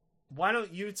Why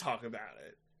don't you talk about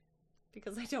it?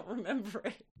 Because I don't remember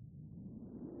it.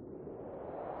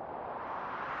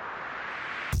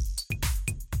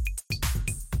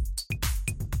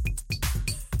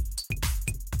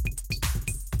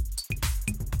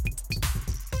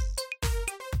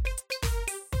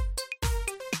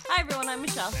 Hi everyone, I'm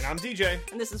Michelle. And I'm DJ.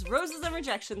 And this is Roses and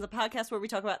Rejections, a podcast where we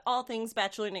talk about all things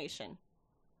Bachelor Nation.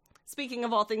 Speaking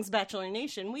of all things Bachelor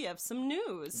Nation, we have some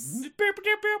news.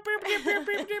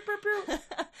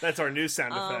 That's our new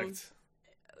sound effect.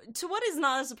 To what is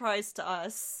not a surprise to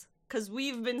us, because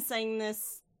we've been saying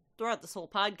this throughout this whole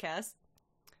podcast,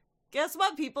 guess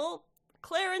what, people?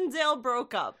 Claire and Dale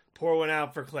broke up. Pour one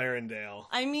out for Claire and Dale.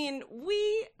 I mean,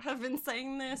 we have been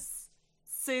saying this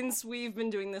since we've been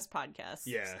doing this podcast.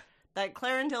 Yeah. That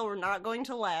Claire and Dale were not going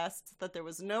to last, that there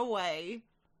was no way,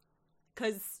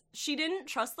 because she didn't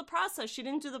trust the process. She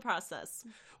didn't do the process.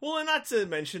 Well, and not to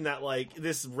mention that, like,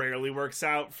 this rarely works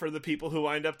out for the people who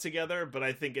wind up together, but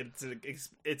I think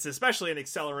it's especially an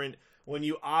accelerant when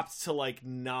you opt to, like,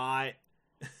 not,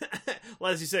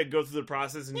 well, as you said, go through the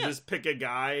process and just pick a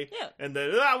guy, and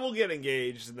then, we'll get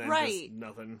engaged, and then just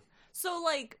nothing. So,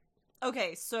 like,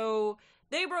 okay, so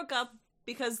they broke up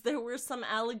because there were some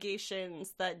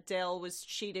allegations that Dale was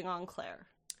cheating on Claire.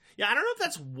 Yeah, I don't know if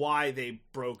that's why they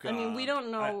broke up. I mean, we don't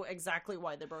know exactly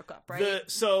why they broke up, right?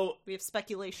 We have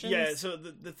speculations. Yeah, so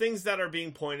the things that are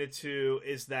being pointed to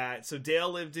is that, so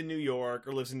Dale lives in New York,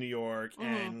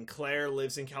 and Claire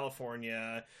lives in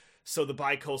California, so the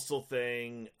bi-coastal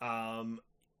thing,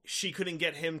 she couldn't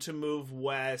get him to move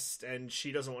west, and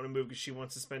she doesn't want to move because she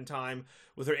wants to spend time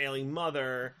with her ailing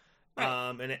mother.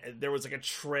 Right. And there was like a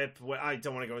trip. I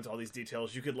don't want to go into all these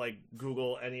details. You could like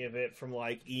Google any of it from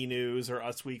like E! News or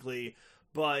Us Weekly.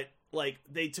 But like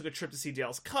they took a trip to see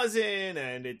Dale's cousin,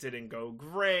 and it didn't go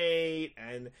great.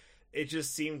 And it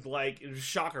just seemed like it was a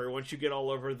shocker once you get all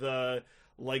over the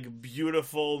like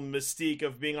beautiful mystique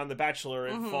of being on The Bachelor.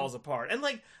 It falls apart. And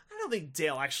like I don't think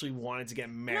Dale actually wanted to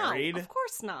get married. No, of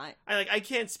course not. I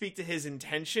can't speak to his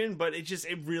intention, but it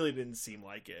really didn't seem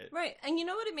like it. Right. And you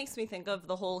know what it makes me think of?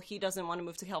 The whole he doesn't want to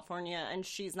move to California and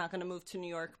she's not going to move to New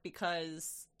York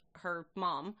because her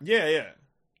mom. Yeah.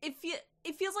 It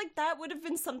feels like that would have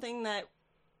been something that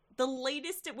the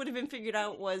latest it would have been figured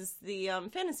out was the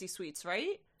fantasy suites,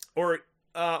 right? Or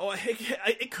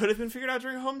it could have been figured out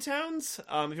during Hometowns.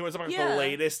 If you want to talk about the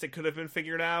latest, it could have been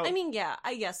figured out. I mean, yeah,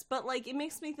 I guess. But, like, it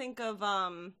makes me think of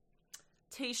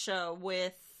Tayshia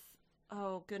with,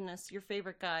 oh, goodness, your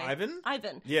favorite guy.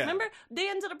 Ivan. Yeah. Remember? They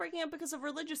ended up breaking up because of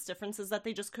religious differences that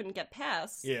they just couldn't get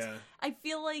past. Yeah. I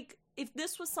feel like if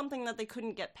this was something that they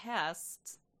couldn't get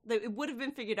past, it would have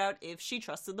been figured out if she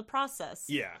trusted the process.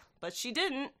 Yeah. But she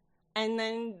didn't. And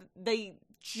then they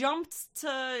jumped to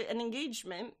an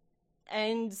engagement.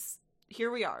 And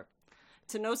here we are.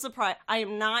 To no surprise. I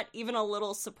am not even a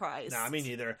little surprised. Nah, me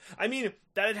neither. I mean,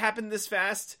 that had happened this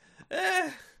fast. No,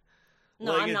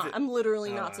 like, I'm not. I'm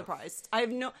literally not surprised. I have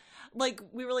no... Like,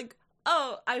 we were like,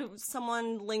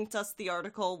 someone linked us the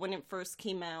article when it first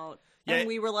came out. Yeah. And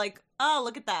we were like, oh,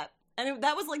 look at that. And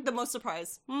that was, like, the most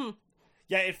surprise.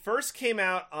 Yeah, it first came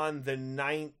out on the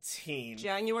 19th.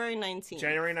 January 19th.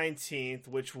 January 19th,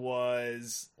 which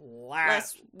was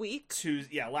last week.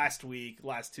 Last week,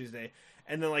 last Tuesday.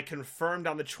 And then, like, confirmed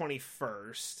on the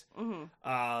 21st.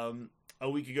 A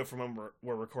week ago from when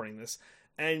we're recording this.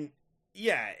 And,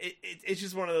 yeah, it's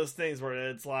just one of those things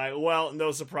where it's like, well,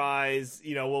 no surprise,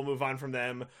 we'll move on from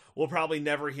them. We'll probably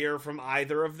never hear from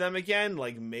either of them again.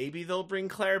 Like, maybe they'll bring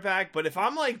Claire back. But if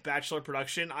I'm, like, Bachelor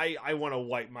production, I want to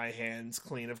wipe my hands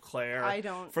clean of Claire. I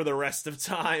don't. For the rest of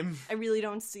time. I really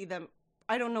don't see them.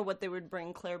 I don't know what they would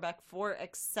bring Claire back for,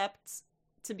 except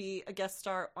to be a guest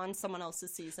star on someone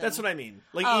else's season. That's what I mean.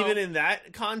 Like, even in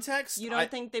that context. You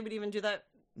don't think they would even do that?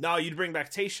 No, you'd bring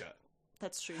back Tayshia.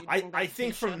 That's true. I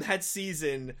think from that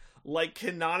season, like,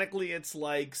 canonically, it's,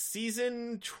 like,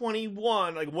 season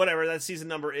 21, like, whatever that season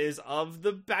number is of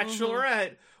The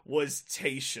Bachelorette was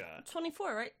Tayshia.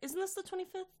 24, right? Isn't this the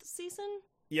 25th season?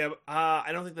 Yeah,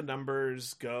 I don't think the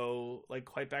numbers go, like,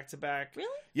 quite back to back. Really?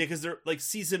 Yeah, because they're, like,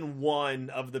 season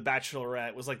 1 of The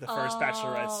Bachelorette was, like, the first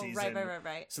Bachelorette season.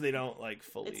 Right. So they don't, like,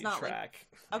 fully track.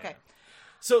 Like... Okay. Yeah.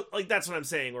 So, like, that's what I'm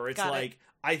saying, where it's like...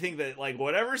 I think that, like,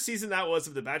 whatever season that was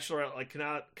of The Bachelorette, like,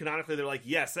 canonically, they're like,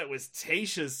 yes, that was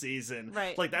Tayshia's season.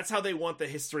 Right. Like, that's how they want the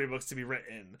history books to be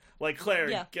written. Like,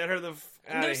 Claire, get her the out of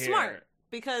here. They're smart.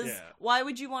 Because why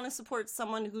would you want to support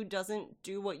someone who doesn't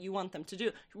do what you want them to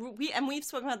do? We've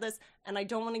spoken about this, and I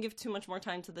don't want to give too much more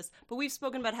time to this, but we've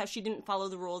spoken about how she didn't follow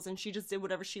the rules, and she just did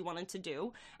whatever she wanted to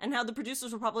do, and how the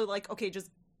producers were probably like, okay,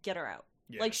 just get her out.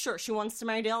 Yeah. Like, sure, she wants to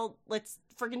marry Dale. Let's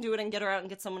freaking do it and get her out and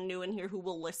get someone new in here who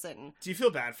will listen. Do you feel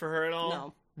bad for her at all?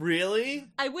 No. Really?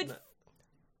 I would... No.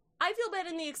 I feel bad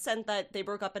in the extent that they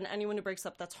broke up, and anyone who breaks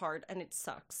up, that's hard, and it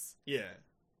sucks. Yeah.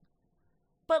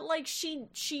 But, like, she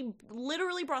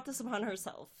literally brought this upon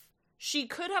herself. She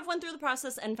could have went through the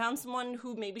process and found someone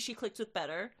who maybe she clicked with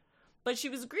better, but she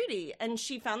was greedy, and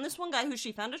she found this one guy who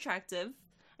she found attractive,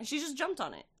 and she just jumped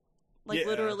on it. Like,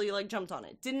 literally, like, jumped on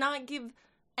it. Did not give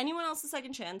anyone else a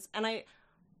second chance, and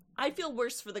I feel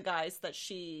worse for the guys that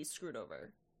she screwed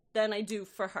over than I do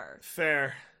for her.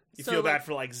 Fair. You feel bad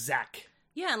for, like, Zach.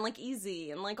 Yeah, and, like, Easy,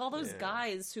 and, like, all those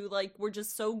guys who, like, were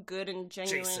just so good and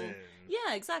genuine. Jason.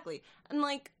 Yeah, exactly. And,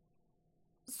 like,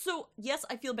 so, yes,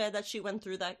 I feel bad that she went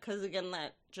through that, because, again,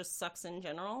 that just sucks in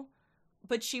general.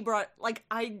 But she brought, like,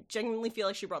 I genuinely feel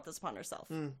like she brought this upon herself.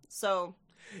 So...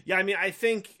 Yeah, I mean, I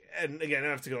think, and again, I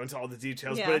don't have to go into all the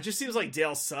details, but it just seems like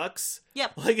Dale sucks.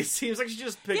 Yep. Like, it seems like she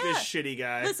just picked this shitty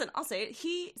guy. Listen, I'll say it.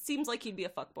 He seems like he'd be a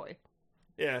fuckboy.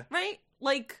 Yeah. Right?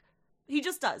 Like, he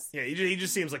just does. Yeah, he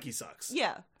just seems like he sucks.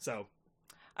 Yeah. So.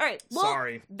 All right. Well,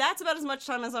 sorry. That's about as much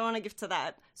time as I want to give to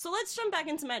that. So let's jump back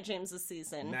into Matt James this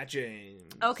season. Matt James.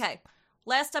 Okay.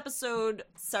 Last episode,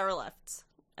 Sarah left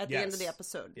at the end of the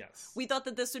episode. Yes. We thought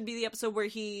that this would be the episode where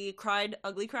he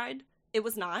ugly cried. It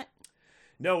was not.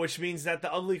 No, which means that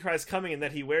the ugly cry is coming and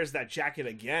that he wears that jacket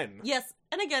again. Yes,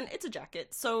 and again, it's a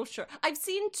jacket, so sure. I've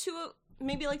seen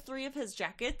maybe like 3 of his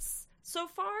jackets so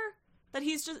far.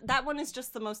 That one is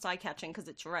just the most eye-catching because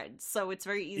it's red, so it's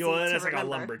very easy to remember. It's like a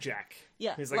lumberjack.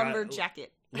 Yeah, he's like lumberjacket.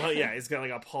 Well, yeah, he's got like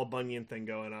a Paul Bunyan thing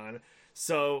going on.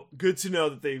 So, good to know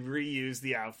that they reuse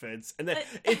the outfits. And then,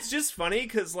 it's just funny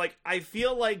because, like, I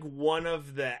feel like one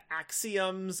of the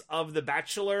axioms of The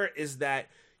Bachelor is that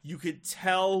you could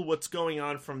tell what's going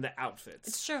on from the outfits.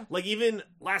 It's true. Like, even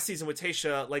last season with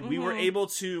Tayshia, like, we were able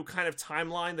to kind of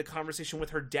timeline the conversation with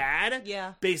her dad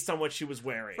based on what she was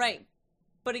wearing. Right.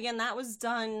 But again, it was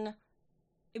done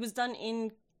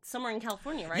somewhere in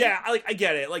California, right? Yeah, I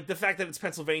get it. Like, the fact that it's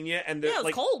Pennsylvania and the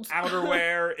like cold.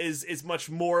 outerwear is much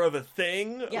more of a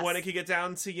thing when it could get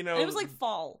down to, you know... And it was like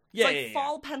fall. It's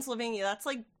fall Pennsylvania. That's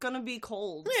like gonna be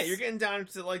cold. Yeah, you're getting down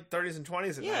to like 30s and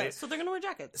 20s at night. Yeah, so they're gonna wear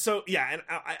jackets. So, yeah, and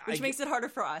Which makes it harder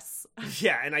for us.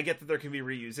 Yeah, and I get that there can be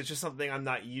reuse. It's just something I'm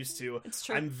not used to. It's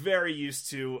true. I'm very used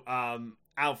to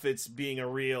outfits being a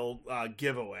real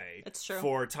giveaway. It's true.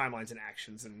 For timelines and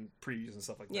actions and previews and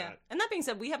stuff like that. Yeah, and that being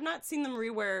said, we have not seen them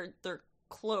rewear their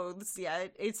clothes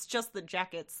yet. It's just the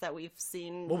jackets that we've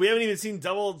seen. Well, we haven't even seen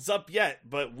doubles up yet,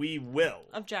 but we will.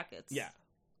 Of jackets. Yeah.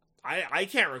 I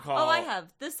can't recall. Oh, I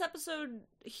have. This episode,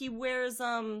 he wears,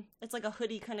 it's like a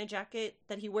hoodie kind of jacket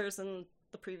that he wears in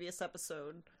the previous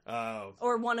episode. Oh.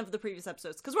 Or one of the previous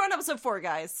episodes. Because we're on episode 4,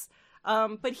 guys.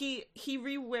 But he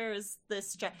re-wears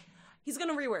this jacket. He's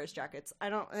gonna rewear his jackets. I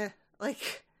don't,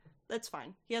 that's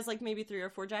fine. He has, like, maybe 3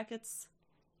 or 4 jackets.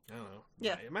 I don't know.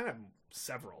 Yeah. It might have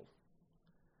several.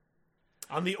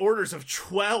 On the orders of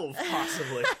 12,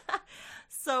 possibly.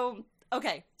 So,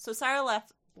 okay. So Sarah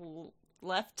left.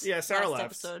 Yeah, Sarah left.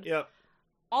 Episode. Yep.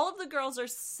 All of the girls are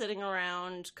sitting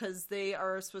around because they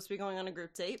are supposed to be going on a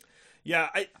group date. Yeah,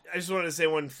 I just wanted to say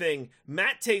one thing.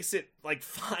 Matt takes it, like,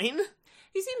 fine.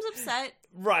 He seems upset.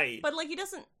 Right. But, like, he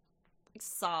doesn't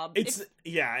sob.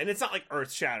 Yeah, and it's not, like,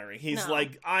 earth-shattering. He's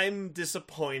like, I'm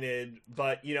disappointed,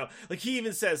 but, you know, like, he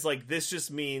even says, like, this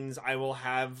just means I will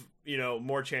have, you know,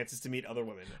 more chances to meet other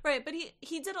women. Right, but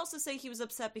he did also say he was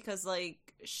upset because,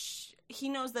 like, he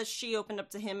knows that she opened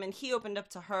up to him and he opened up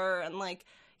to her, and, like,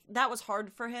 that was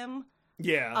hard for him.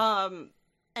 Yeah.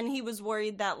 And he was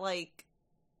worried that, like,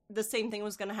 the same thing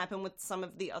was going to happen with some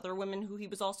of the other women who he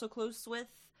was also close with.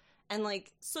 And,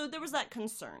 like, so there was that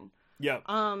concern. Yep.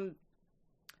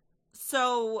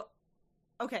 So,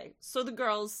 okay, so the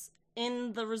girls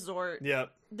in the resort,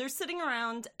 they're sitting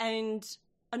around, and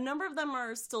a number of them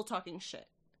are still talking shit.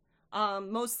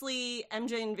 Mostly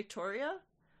MJ and Victoria.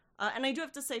 And I do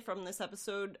have to say from this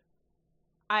episode,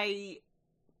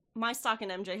 my stock in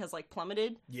MJ has, like,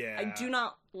 plummeted. Yeah. I do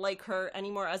not like her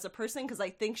anymore as a person because I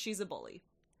think she's a bully.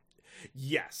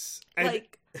 Yes. And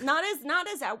like, not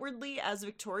as outwardly as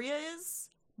Victoria is,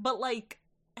 but, like,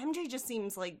 MJ just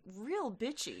seems, like, real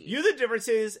bitchy. You know, the difference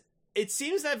is, it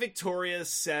seems that Victoria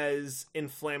says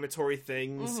inflammatory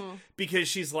things because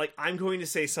she's like, I'm going to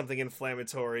say something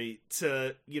inflammatory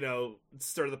to, you know,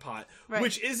 stir the pot. Right.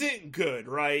 Which isn't good,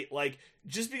 right? Like,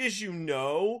 just because you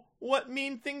know what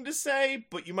mean thing to say,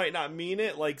 but you might not mean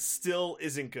it, like, still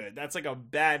isn't good. That's, like, a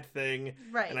bad thing.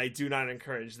 Right. And I do not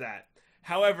encourage that.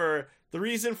 However, the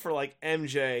reason for, like,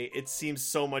 MJ, it seems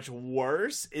so much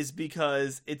worse is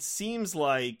because it seems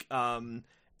like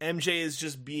MJ is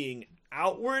just being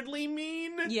outwardly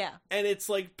mean. Yeah. And it's,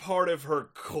 like, part of her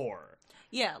core.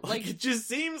 Yeah, like... It just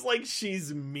seems like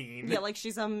she's mean. Yeah, like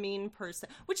she's a mean person.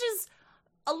 Which is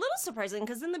a little surprising,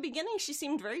 because in the beginning she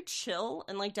seemed very chill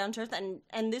and, like, down to earth.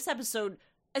 And this episode,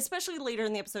 especially later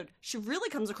in the episode, she really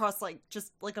comes across, like,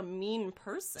 just, like, a mean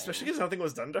person. Especially because nothing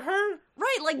was done to her.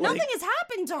 Right, like, nothing has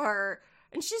happened to her.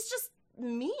 And she's just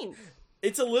mean.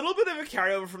 It's a little bit of a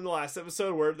carryover from the last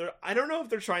episode where I don't know if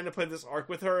they're trying to play this arc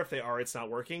with her. If they are, it's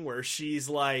not working. Where she's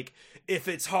like, if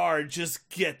it's hard, just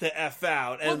get the F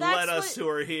out and let us who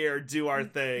are here do our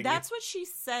thing. That's what she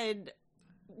said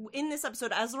in this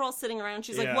episode as they're all sitting around.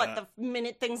 She's like, what, the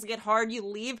minute things get hard, you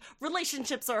leave?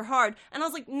 Relationships are hard. And I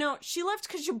was like, no, she left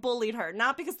because you bullied her,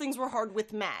 not because things were hard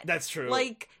with Matt. That's true.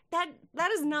 Like, that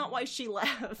is not why she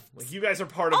left. Like, you guys are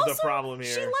part of the problem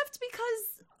here. She left because...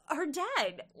 her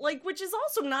dad, like, which is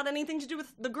also not anything to do with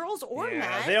the girls or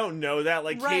Matt. They don't know that.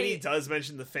 Like, right. Katie does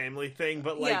mention the family thing,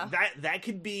 but like that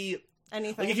could be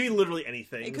anything. Like, it could be literally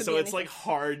anything. So it's like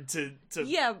hard to.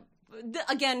 Yeah.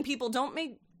 Again, people don't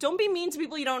be mean to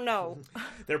people you don't know.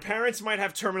 Their parents might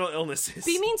have terminal illnesses.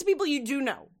 Be mean to people you do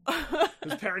know.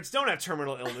 Whose parents don't have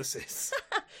terminal illnesses.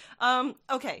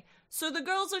 Okay. So the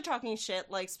girls are talking shit,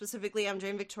 like specifically MJ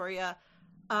and Victoria,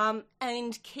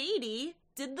 and Katie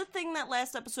did the thing that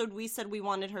last episode we said we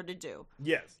wanted her to do.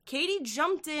 Yes. Katie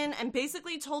jumped in and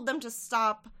basically told them to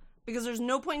stop because there's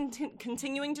no point in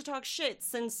continuing to talk shit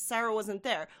since Sarah wasn't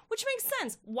there. Which makes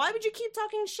sense. Why would you keep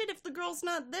talking shit if the girl's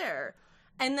not there?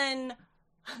 And then...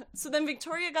 So then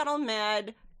Victoria got all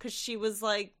mad because she was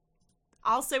like,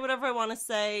 I'll say whatever I want to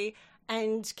say.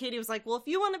 And Katie was like, well, if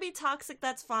you want to be toxic,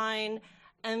 that's fine.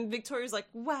 And Victoria's like,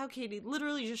 wow, Katie,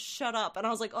 literally just shut up. And I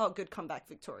was like, oh, good comeback,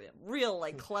 Victoria. Real,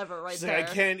 like, clever right She's there.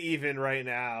 Like, I can't even right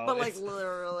now. But, like,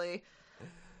 literally.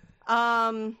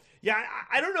 Yeah,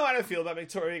 I don't know how to feel about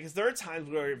Victoria, because there are times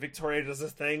where Victoria does a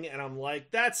thing, and I'm like,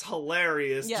 that's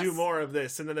hilarious, do more of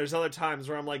this. And then there's other times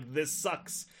where I'm like, this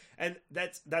sucks. And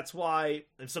that's why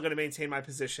I'm still going to maintain my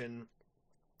position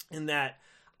in that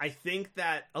I think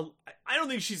that, I don't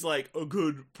think she's, like, a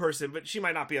good person, but she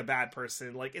might not be a bad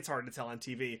person. Like, it's hard to tell on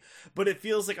TV. But it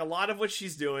feels like a lot of what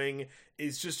she's doing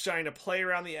is just trying to play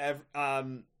around the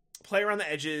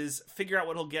edges, figure out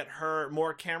what'll get her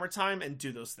more camera time, and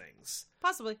do those things.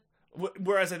 Possibly.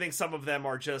 Whereas I think some of them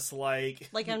are just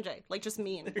like... Like MJ. Like, just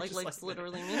mean. Like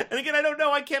literally mean. And again, I don't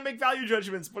know. I can't make value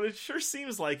judgments, but it sure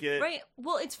seems like it. Right.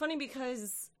 Well, it's funny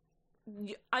because...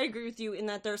 I agree with you in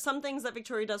that there are some things that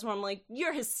Victoria does where I'm like,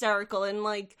 you're hysterical, and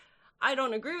like, I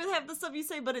don't agree with half the stuff you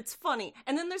say, but it's funny.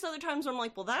 And then there's other times where I'm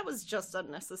like, well, that was just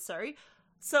unnecessary.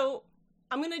 So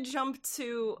I'm going to jump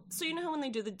to, so you know how when they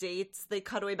do the dates, they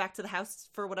cut away back to the house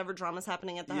for whatever drama's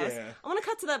happening at the house? I want to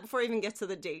cut to that before I even get to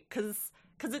the date, because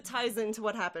it ties into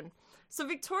what happened. So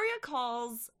Victoria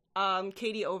calls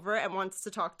Katie over and wants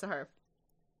to talk to her.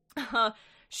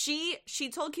 She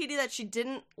told Katie that she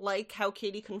didn't like how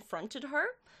Katie confronted her,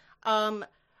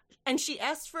 and she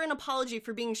asked for an apology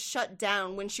for being shut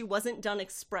down when she wasn't done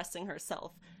expressing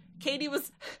herself. Katie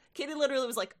literally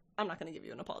was like, I'm not going to give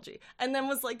you an apology, and then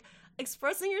was like,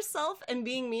 expressing yourself and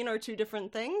being mean are two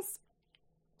different things,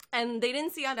 and they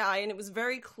didn't see eye to eye, and it was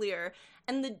very clear,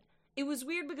 and it was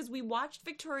weird because we watched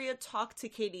Victoria talk to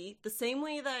Katie the same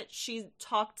way that she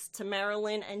talked to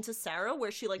Marilyn and to Sarah,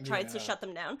 where she, like, tried to shut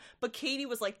them down. But Katie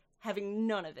was, like, having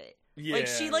none of it. Yeah, like,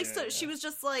 she was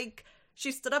just, like,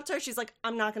 she stood up to her. She's like,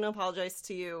 I'm not going to apologize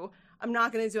to you. I'm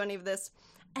not going to do any of this.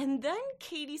 And then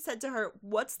Katie said to her,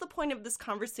 what's the point of this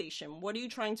conversation? What are you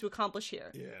trying to accomplish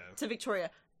here? Yeah. To Victoria.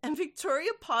 And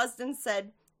Victoria paused and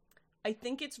said, I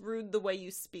think it's rude the way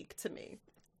you speak to me.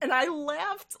 And I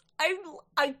laughed.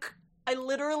 I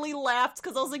literally laughed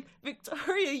because I was like,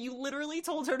 Victoria, you literally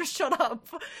told her to shut up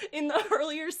in the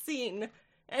earlier scene.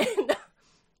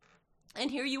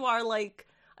 And here you are like,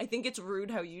 I think it's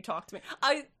rude how you talk to me.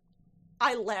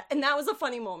 I laughed. And that was a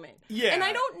funny moment. Yeah. And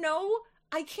I don't know.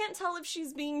 I can't tell if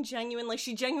she's being genuine. Like,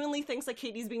 she genuinely thinks that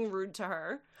Katie's being rude to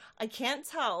her. I can't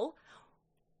tell.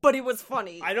 But it was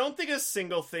funny. I don't think a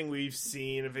single thing we've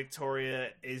seen of Victoria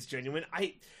is genuine.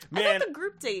 I thought the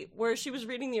group date where she was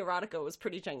reading the erotica was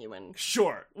pretty genuine.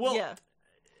 Sure. Well,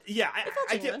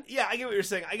 I get what you're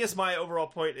saying. I guess my overall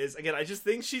point is, again, I just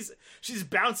think she's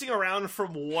bouncing around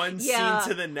from one scene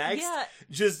to the next,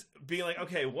 just being like,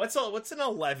 okay, what's an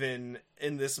 11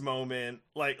 in this moment?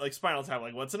 Like Spinal Tap,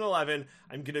 like, what's an 11?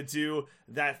 I'm gonna do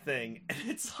that thing, and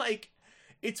it's like.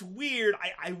 It's weird.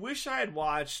 I wish I had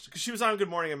watched, because she was on Good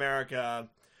Morning America,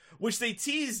 which they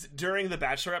teased during the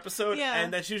Bachelor episode,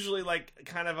 and that's usually like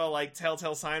kind of a like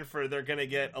telltale sign for they're gonna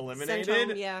get eliminated.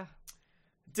 Home,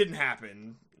 didn't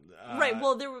happen. Right.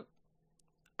 Well,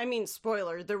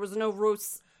 spoiler. There was no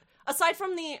roast. Aside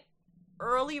from the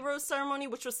early rose ceremony,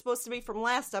 which was supposed to be from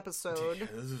last episode.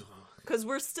 Because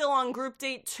we're still on group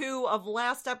date 2 of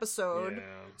last episode. Yeah.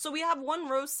 So we have one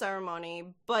rose ceremony,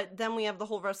 but then we have the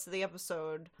whole rest of the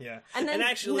episode. Yeah. And then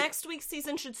actually, next week's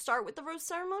season should start with the rose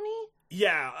ceremony?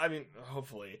 Yeah, I mean,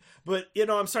 hopefully. But,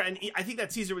 I'm sorry, and I think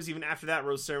that teaser was even after that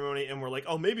rose ceremony, and we're like,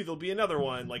 oh, maybe there'll be another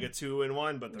one, like a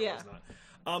 2-in-1, but there was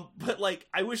not. But, like,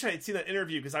 I wish I had seen that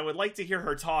interview, because I would like to hear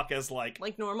her talk as, like...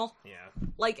 Like normal? Yeah.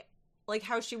 Like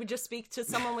how she would just speak to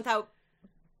someone without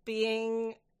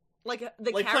being... Like the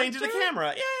like character? Playing to the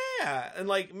camera, yeah, and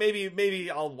like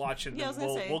maybe I'll watch it. Yeah,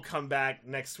 and we'll come back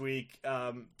next week,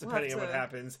 depending on what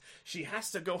happens. She has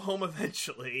to go home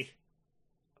eventually.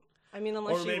 I mean,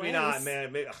 unless or she maybe wins. not,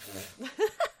 man. Maybe.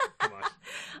 Come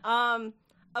on.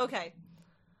 Okay.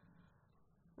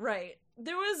 Right.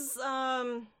 There was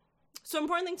so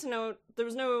important thing to note. There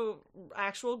was no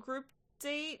actual group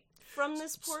date from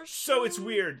this portion. So it's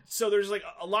weird. So there's like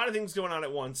a lot of things going on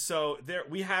at once. So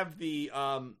we have the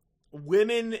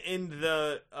women in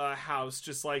the house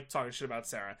just like talking shit about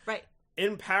Sarah. Right.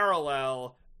 In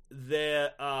parallel,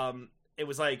 it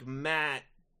was like Matt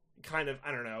kind of,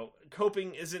 I don't know,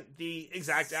 coping isn't the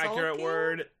exact accurate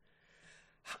word.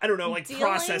 I don't know, like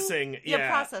processing. Yeah,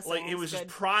 processing. Like it was just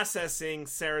processing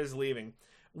Sarah's leaving.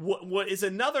 What is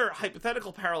another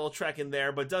hypothetical parallel track in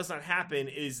there, but does not happen,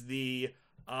 is the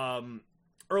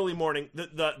early morning,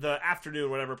 the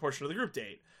afternoon, whatever portion of the group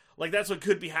date. Like that's what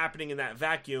could be happening in that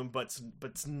vacuum, but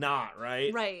it's not,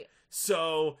 right? Right.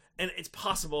 So, and it's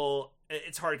possible.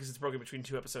 It's hard because it's broken between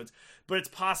 2 episodes, but it's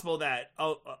possible that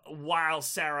while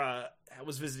Sarah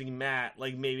was visiting Matt,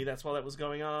 like maybe that's while that was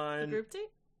going on. The group date.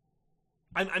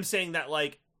 I'm saying that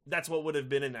like that's what would have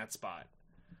been in that spot.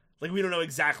 Like we don't know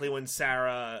exactly when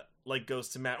Sarah like goes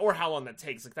to Matt or how long that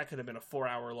takes. Like that could have been a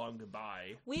 4-hour long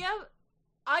goodbye.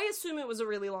 I assume it was a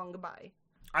really long goodbye.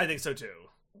 I think so too.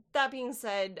 That being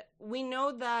said, we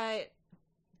know that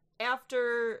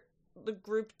after the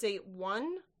group date 1,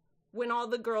 when all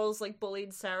the girls like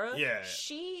bullied Sarah,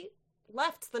 she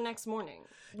left the next morning.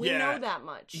 We know that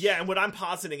much. Yeah, and what I'm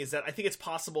positing is that I think it's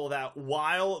possible that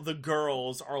while the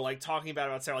girls are like talking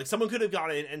about Sarah, like someone could have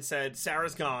gone in and said,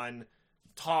 Sarah's gone,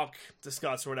 talk,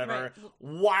 discuss, or whatever,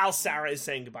 while Sarah is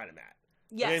saying goodbye to Matt.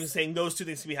 Yes. And I'm saying those two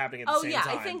things can be happening at the same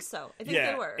time. I think so. I think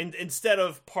they were. Instead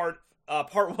of part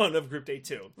 1 of group date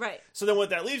 2. Right. So then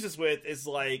what that leaves us with is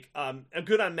like,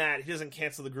 good on Matt, he doesn't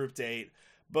cancel the group date,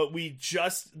 but we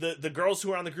just, the girls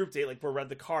who were on the group date, like, were read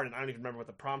the card, and I don't even remember what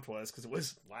the prompt was, because it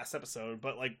was last episode,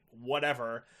 but, like,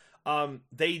 whatever.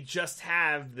 They just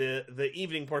have the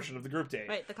evening portion of the group date.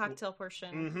 Right, the cocktail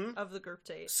portion of the group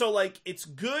date. So, like, it's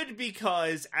good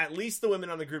because at least the women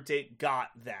on the group date got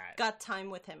that. Got time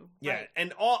with him. Yeah,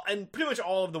 right. and pretty much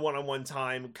all of the one-on-one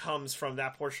time comes from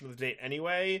that portion of the date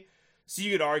anyway. So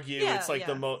you could argue it's like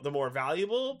the more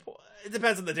valuable. It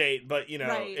depends on the date, but you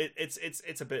know,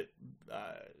 it's a bit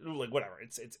like whatever.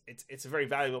 It's a very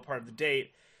valuable part of the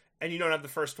date, and you don't have the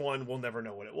first one. We'll never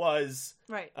know what it was.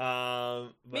 Right.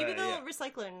 Maybe they'll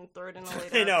recycle it and throw it in a later.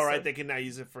 I know, episode. right? They can now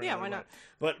use it for why not?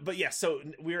 But yeah, so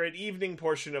we're at evening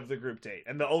portion of the group date,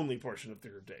 and the only portion of the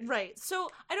group date. Right. So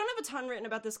I don't have a ton written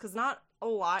about this because not a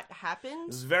lot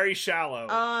happens. It's very shallow.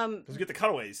 Because we get the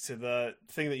cutaways to the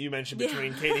thing that you mentioned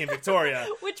between Katie and Victoria,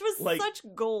 which was like, such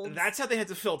gold. That's how they had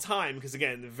to fill time because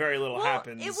again, very little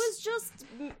happens. It was just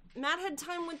Matt had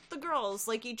time with the girls,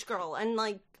 like each girl, and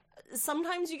like.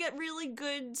 Sometimes you get really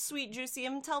good, sweet, juicy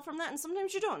intel from that, and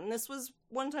sometimes you don't. And this was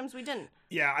one times we didn't.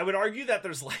 Yeah, I would argue that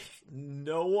there's, like,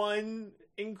 no one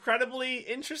incredibly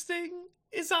interesting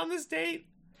is on this date.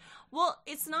 Well,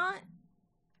 it's not...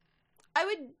 I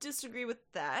would disagree with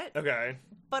that. Okay.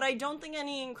 But I don't think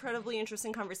any incredibly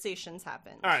interesting conversations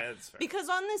happened. All right, that's fair. Because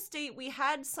on this date, we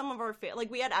had some of our...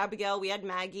 Like, we had Abigail, we had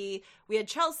Maggie, we had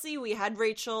Chelsea, we had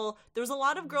Rachel. There was a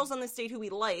lot of girls on this date who we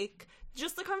like...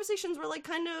 Just the conversations were, like,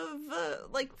 kind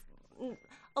of, like,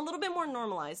 a little bit more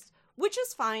normalized. Which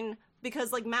is fine,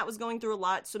 because, like, Matt was going through a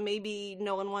lot, so maybe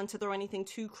no one wanted to throw anything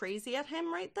too crazy at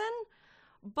him right then.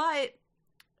 But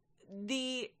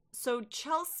so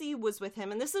Chelsea was with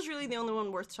him, and this is really the only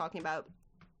one worth talking about.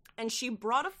 And she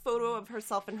brought a photo of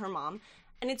herself and her mom,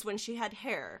 and it's when she had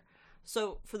hair.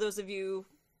 So, for those of you,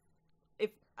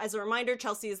 as a reminder,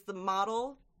 Chelsea is the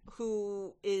model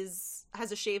who has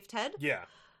a shaved head. Yeah.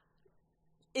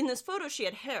 In this photo, she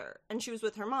had hair, and she was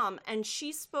with her mom, and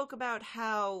she spoke about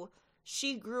how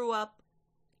she grew up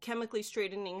chemically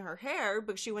straightening her hair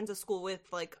because she went to school with,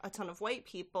 like, a ton of white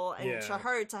people, and to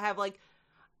her, to have, like,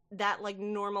 that, like,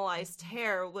 normalized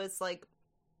hair was, like,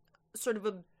 sort of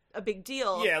a a big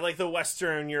deal. Yeah, like the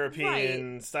Western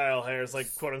European style hair is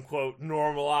like quote unquote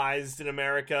normalized in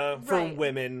America for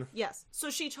women. Yes. So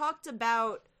she talked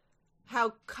about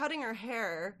how cutting her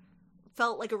hair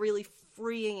felt like a really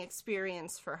freeing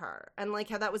experience for her, and like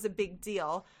how that was a big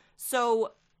deal.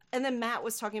 So, and then Matt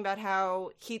was talking about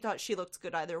how he thought she looked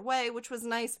good either way, which was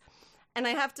nice. And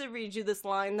I have to read you this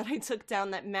line that I took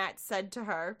down that Matt said to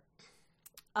her.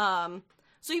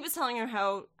 So he was telling her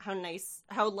how nice,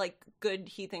 how, like, good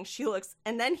he thinks she looks.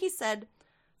 And then he said,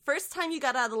 first time you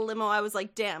got out of the limo, I was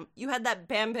like, damn, you had that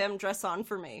Bam Bam dress on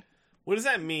for me. What does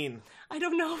that mean? I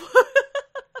don't know.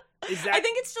 I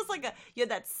think it's just like you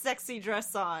had that sexy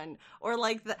dress on. Or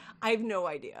like, I have no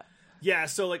idea. Yeah,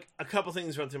 so, like, a couple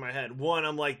things run through my head. One,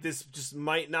 I'm like, this just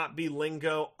might not be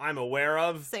lingo I'm aware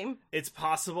of. Same. It's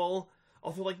possible.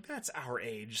 Although, like, that's our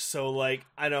age, so, like,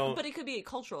 I don't... But it could be a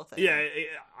cultural thing. Yeah,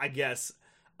 I guess.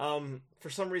 For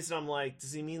some reason, I'm like,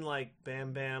 does he mean, like,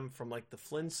 Bam Bam from, like, the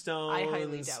Flintstones? I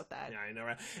highly doubt that. Yeah, I know,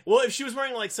 right? Well, if she was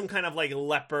wearing, like, some kind of, like,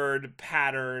 leopard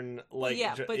pattern, like...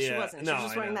 Yeah, but she wasn't. She was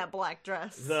just wearing that black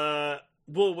dress.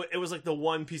 Well, it was, like, the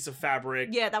one piece of fabric.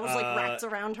 Yeah, that was, like, wrapped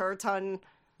around her ton.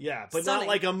 Yeah, but not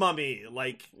like a mummy,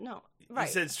 like... No, right.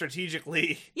 You said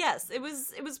strategically. Yes, it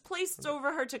was placed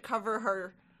over her to cover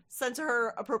her, sent to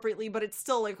her appropriately, but it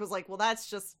still, like, was like, well, that's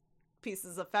just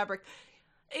pieces of fabric.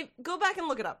 Go back and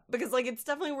look it up, because, like, it's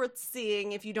definitely worth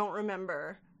seeing if you don't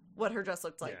remember what her dress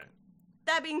looked like. Yeah.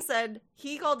 That being said,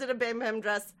 he called it a Bam Bam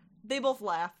dress. They both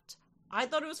laughed. I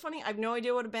thought it was funny. I have no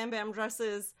idea what a Bam Bam dress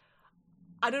is.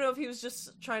 I don't know if he was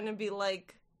just trying to be,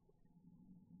 like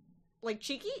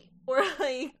cheeky, or,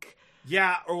 like...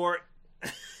 Yeah, or...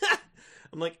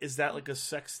 I'm like, is that, like, a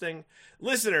sex thing?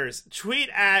 Listeners, tweet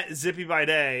at Zippy by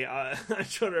Day on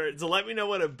Twitter to let me know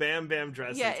what a Bam Bam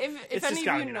dress is. Yeah, if any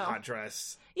of you know. A hot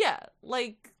dress. Yeah,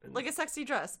 like a sexy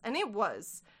dress. And it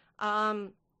was.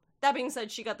 That being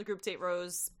said, she got the group date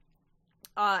rose.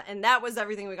 And that was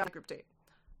everything we got at group date.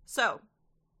 So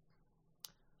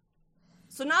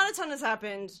not a ton has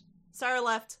happened. Sarah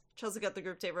left. Chelsea got the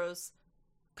group date rose.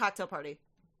 Cocktail party.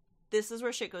 This is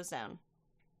where shit goes down.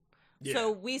 Yeah.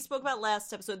 So we spoke about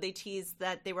last episode, they teased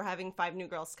that they were having 5 new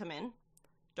girls come in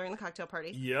during the cocktail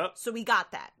party. Yep. So we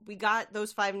got that. We got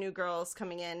those 5 new girls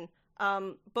coming in.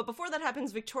 But before that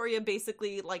happens, Victoria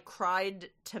basically, like, cried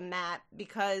to Matt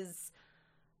because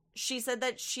she said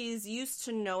that she's used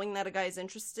to knowing that a guy is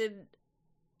interested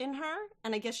in her,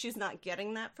 and I guess she's not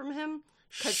getting that from him.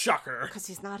 Shocker. Because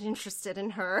he's not interested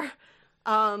in her.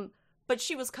 But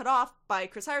she was cut off by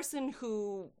Chris Harrison,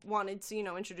 who wanted to,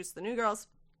 introduce the new girls.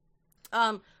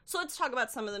 So let's talk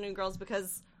about some of the new girls,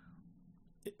 because...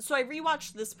 So I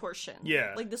rewatched this portion.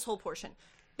 Yeah. Like, this whole portion.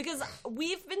 Because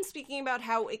we've been speaking about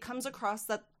how it comes across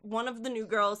that one of the new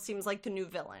girls seems like the new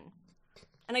villain.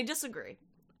 And I disagree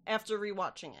after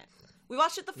rewatching it. We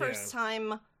watched it the first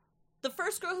time. The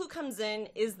first girl who comes in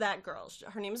is that girl.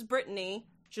 Her name is Brittany.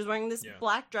 She was wearing this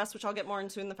black dress, which I'll get more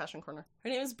into in the fashion corner. Her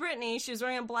name is Brittany. She was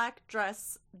wearing a black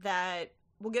dress that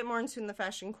we'll get more into in the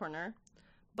fashion corner.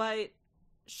 But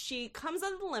she comes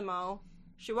out of the limo.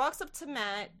 She walks up to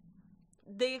Matt.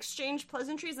 They exchange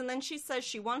pleasantries, and then she says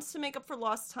she wants to make up for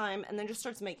lost time, and then just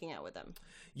starts making out with him.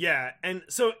 Yeah, and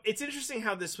so it's interesting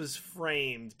how this was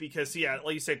framed, because,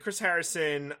 like you said, Chris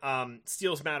Harrison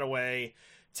steals Matt away,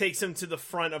 takes him to the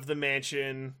front of the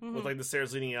mansion with, like, the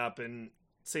stairs leading up, and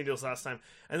same deal as last time.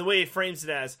 And the way he frames it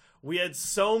as, we had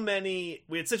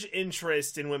such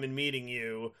interest in women meeting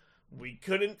you, we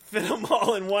couldn't fit them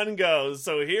all in one go,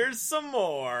 so here's some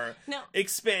more. Now,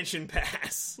 expansion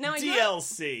pass. Now,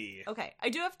 DLC. I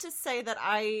do have to say that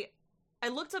I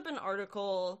looked up an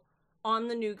article on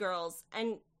the new girls,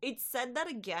 and it said that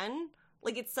again.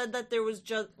 Like, it said that there was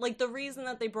just, like, the reason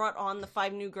that they brought on the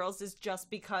 5 new girls is just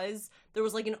because there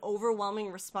was, like, an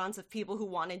overwhelming response of people who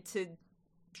wanted to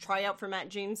try out for Matt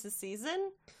James's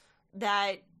season,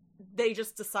 that they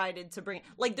just decided to bring...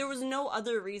 Like, there was no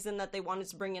other reason that they wanted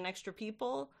to bring in extra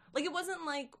people. Like, it wasn't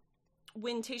like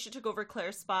when Tayshia took over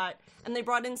Claire's spot and they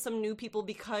brought in some new people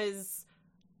because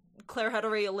Claire had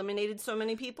already eliminated so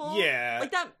many people. Yeah.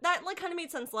 Like, that like, kind of made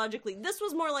sense logically. This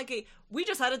was more like we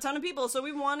just had a ton of people, so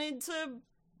we wanted to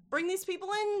bring these people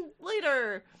in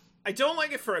later. I don't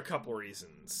like it for a couple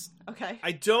reasons. Okay.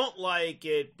 I don't like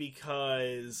it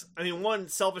because, one,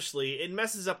 selfishly, it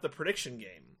messes up the prediction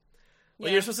game.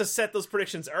 Like, you're supposed to set those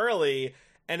predictions early,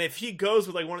 and if he goes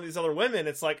with, like, one of these other women,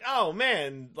 it's like, oh,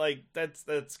 man, like,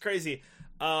 that's crazy.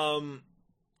 I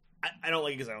don't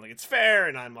like it because I don't think it's fair,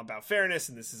 and I'm about fairness,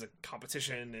 and this is a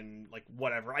competition, and, like,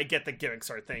 whatever. I get the gimmicks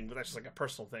are a thing, but that's just, like, a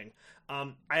personal thing.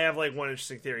 I have, like, one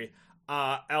interesting theory.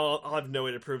 I'll have no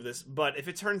way to prove this, but if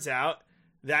it turns out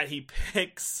that he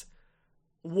picks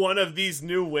one of these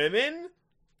new women,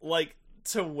 like,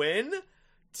 to win,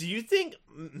 do you think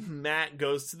Matt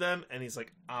goes to them and he's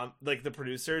like the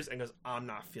producers, and goes, I'm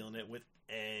not feeling it with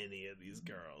any of these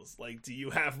girls. Like, do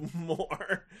you have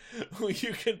more who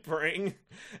you could bring?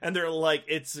 And they're like,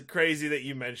 it's crazy that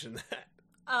you mentioned that.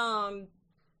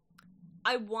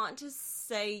 I want to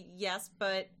say yes,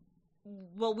 but,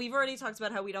 well, we've already talked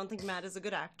about how we don't think Matt is a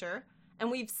good actor, and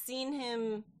we've seen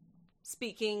him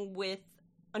speaking with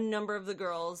a number of the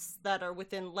girls that are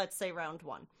within, let's say, round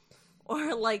one.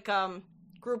 Or, like,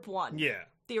 group one. Yeah.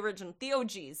 The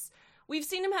OGs. We've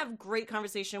seen him have great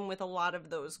conversation with a lot of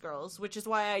those girls, which is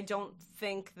why I don't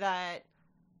think that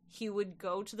he would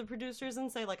go to the producers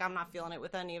and say, like, I'm not feeling it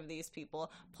with any of these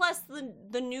people. Plus,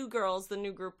 the new girls, the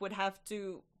new group,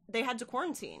 they had to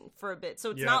quarantine for a bit.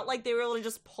 So it's not like they were able to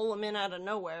just pull him in out of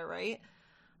nowhere, right?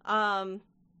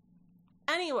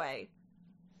 Anyway.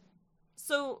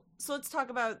 So let's talk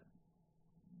about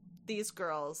these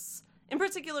girls. In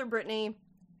particular, Brittany,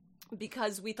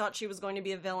 because we thought she was going to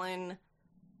be a villain,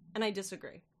 and I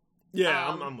disagree. Yeah,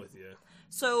 I'm with you.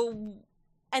 So,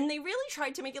 and they really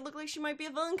tried to make it look like she might be a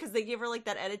villain, because they gave her, like,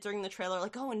 that edit during the trailer,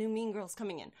 like, oh, a new Mean Girl's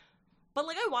coming in. But,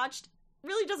 like, I watched,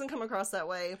 really doesn't come across that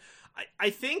way. I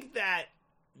think that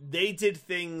they did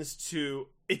things to...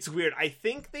 It's weird. I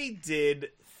think they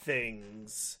did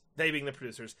things, they being the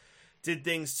producers, did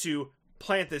things to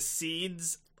plant the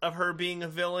seeds of her being a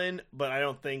villain, but I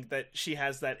don't think that she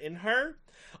has that in her.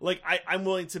 Like, I'm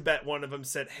willing to bet one of them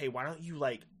said, hey, why don't you,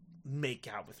 like, make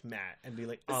out with Matt? And be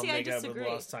like, I'll make out with him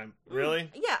last time. Really?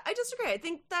 Yeah, I disagree. I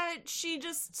think that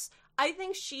I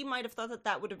think she might have thought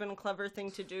that would have been a clever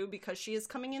thing to do, because she is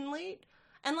coming in late.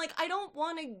 And, like, I don't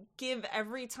want to give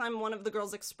every time one of the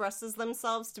girls expresses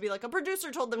themselves to be like, a producer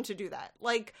told them to do that.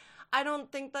 Like, I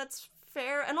don't think that's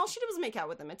fair. And all she did was make out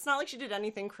with him. It's not like she did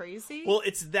anything crazy. Well,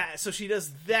 it's that. So she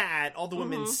does that. All the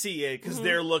women see it, because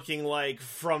they're looking, like,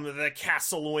 from the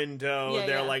castle window. Yeah,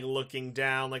 they're, like, looking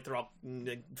down. Like, they're all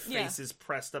faces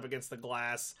pressed up against the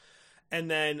glass.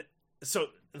 And then, so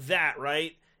that,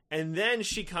 right? And then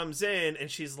she comes in,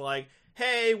 and she's like,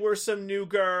 hey, we're some new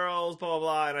girls, blah, blah,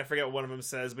 blah, and I forget what one of them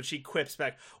says, but she quips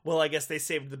back, well, I guess they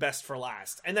saved the best for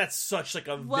last. And that's such, like,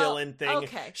 a villain thing.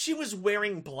 Okay. She was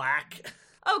wearing black.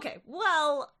 Okay,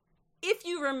 well, if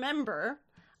you remember,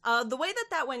 the way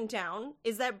that went down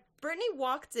is that Brittany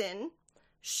walked in,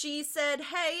 she said,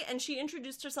 hey, and she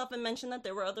introduced herself and mentioned that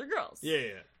there were other girls.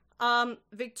 Yeah.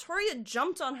 Victoria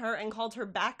jumped on her and called her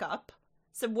backup,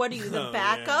 said, what are you, the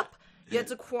backup? Yeah. You had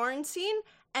to quarantine?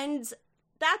 And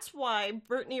that's why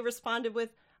Brittany responded with,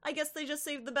 I guess they just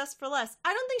saved the best for last.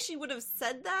 I don't think she would have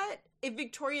said that if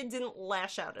Victoria didn't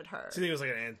lash out at her. So you think it was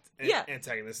like an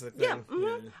antagonistic thing? Yeah,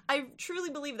 mm-hmm. I truly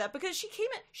believe that, because she came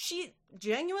in, she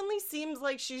genuinely seems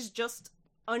like she's just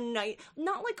a nice,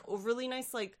 not like overly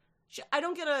nice, like, I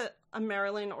don't get a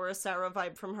Marilyn or a Sarah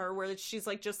vibe from her, where she's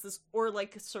like just this, or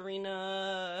like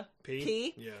Serena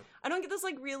P. Yeah. I don't get this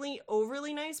like really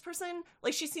overly nice person.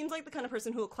 Like, she seems like the kind of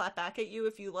person who will clap back at you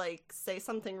if you like say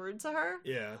something rude to her.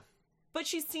 Yeah. But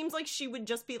she seems like she would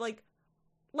just be like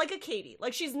a Katie.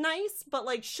 Like, she's nice, but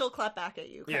like she'll clap back at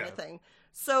you kind of thing.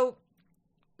 So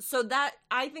that,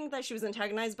 I think that she was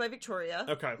antagonized by Victoria.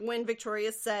 Okay. When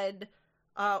Victoria said,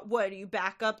 what, you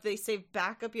backup? They saved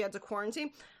backup, you had to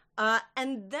quarantine.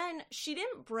 And then she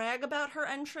didn't brag about her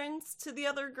entrance to the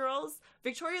other girls.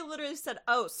 Victoria literally said,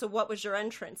 oh, so what was your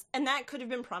entrance? And that could have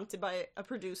been prompted by a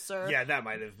producer. Yeah, that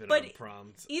might have been a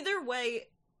prompt. Either way,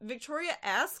 Victoria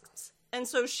asked, and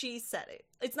so she said it.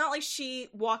 It's not like she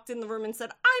walked in the room and said,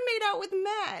 I made out with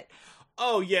Matt.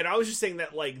 Oh, yeah, I was just saying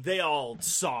that, like, they all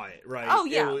saw it, right? Oh,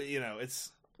 yeah.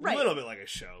 It's a little bit like a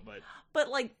show, but... But,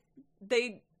 like,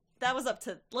 that was up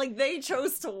to, like, they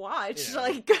chose to watch,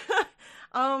 like...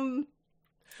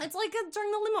 It's like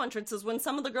during the limo entrances when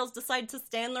some of the girls decide to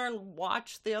stand there and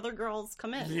watch the other girls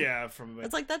come in. Yeah,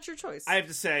 it's like, that's your choice. I have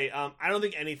to say, I don't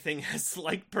think anything has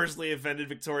like personally offended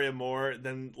Victoria more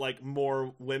than like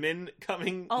more women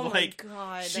coming. Oh like, my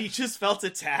god, she just felt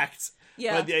attacked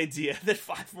by the idea that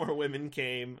 5 more women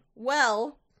came.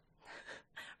 Well,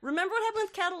 remember what happened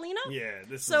with Catalina? Yeah,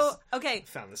 I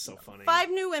found this so funny. 5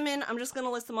 new women. I'm just going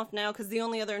to list them off now because the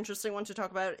only other interesting one to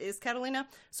talk about is Catalina.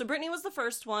 So Brittany was the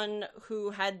first one who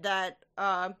had that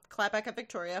clapback at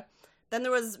Victoria. Then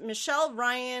there was Michelle,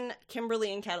 Ryan,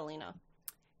 Kimberly, and Catalina.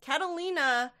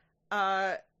 Catalina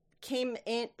came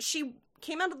in. She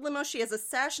came out of the limo. She has a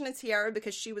sash and a tiara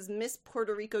because she was Miss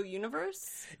Puerto Rico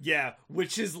Universe. Yeah,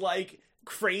 which is like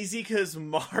crazy because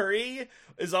Mari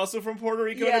is also from Puerto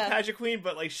Rico and a pageant queen,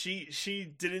 but like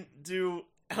she didn't do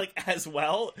like as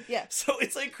well. Yeah. So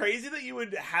it's like crazy that you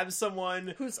would have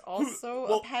someone who's also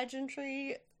a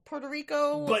pageantry Puerto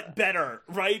Rico. But better,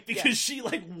 right? Because she,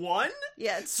 like, won?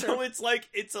 Yeah, it's true. So it's like,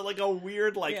 it's like a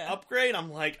weird, like, upgrade.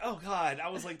 I'm like, oh god. I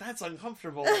was like, that's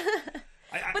uncomfortable.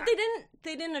 But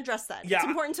they didn't address that. Yeah. It's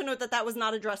important to note that that was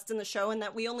not addressed in the show, and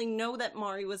that we only know that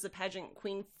Mari was the pageant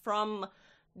queen from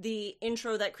the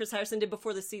intro that Chris Harrison did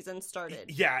before the season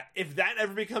started. Yeah, if that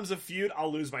ever becomes a feud,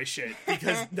 I'll lose my shit.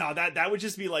 Because, no, that would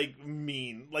just be, like,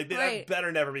 mean. Like, that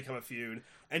better never become a feud.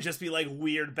 And just be, like,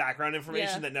 weird background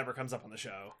information that never comes up on the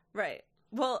show. Right.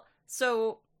 Well,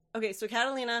 so... Okay, so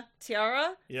Catalina,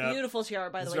 tiara, beautiful tiara,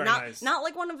 by the way. Not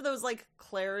like one of those, like,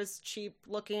 Claire's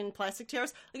cheap-looking plastic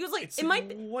tiaras. Like, it was like, it might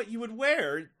be what you would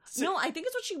wear. No, I think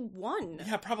it's what she won.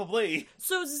 Yeah, probably.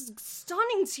 So it's this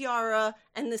stunning tiara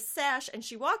and this sash, and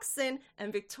she walks in,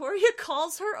 and Victoria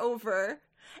calls her over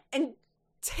and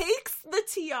takes the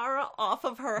tiara off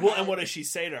of her head. Well, and what does she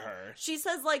say to her? She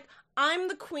says, like, I'm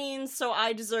the queen, so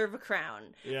I deserve a crown.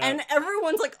 Yeah. And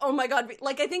everyone's like, oh my god.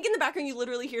 Like, I think in the background you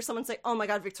literally hear someone say, oh my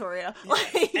god, Victoria.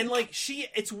 Like, and, like,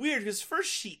 it's weird, because first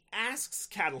she asks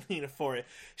Catalina for it.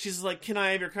 She's like, can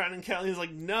I have your crown? And Catalina's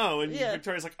like, no. And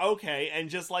Victoria's like, okay. And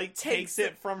just, like, takes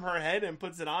it from her head and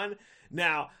puts it on.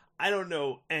 Now, I don't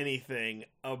know anything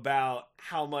about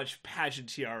how much pageant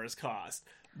tiaras cost.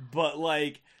 But,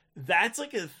 like, that's,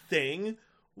 like, a thing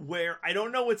where I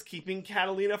don't know what's keeping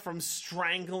Catalina from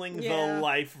strangling the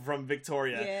life from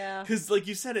Victoria. Yeah. Because, like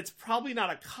you said, it's probably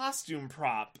not a costume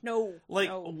prop. No. Like,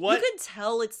 no. what? You could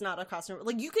tell it's not a costume.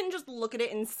 Like, you can just look at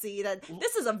it and see that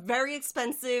this is a very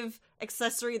expensive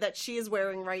accessory that she is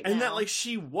wearing right now. And that, like,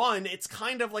 she won. It's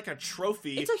kind of like a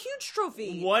trophy. It's a huge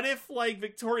trophy. What if, like,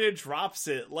 Victoria drops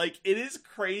it? Like, it is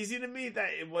crazy to me that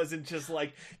it wasn't just,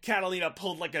 like, Catalina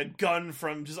pulled, like, a gun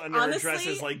from just under her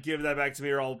dresses, like, give that back to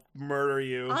me or I'll murder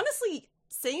you. Honestly,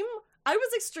 same. I was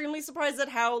extremely surprised at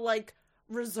how, like,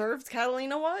 reserved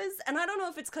Catalina was. And I don't know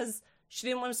if it's because she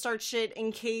didn't want to start shit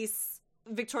in case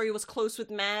Victoria was close with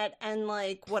Matt and,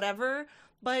 like, whatever.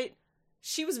 But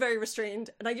she was very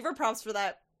restrained, and I give her props for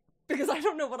that, because I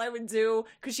don't know what I would do,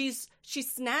 because she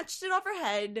snatched it off her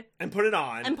head and put it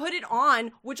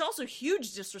on, which also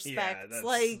huge disrespect. Yeah, that's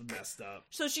like, messed up.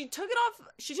 So she took it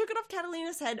off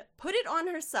Catalina's head, put it on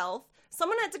herself.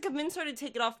 Someone had to convince her to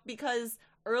take it off, because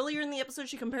earlier in the episode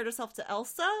she compared herself to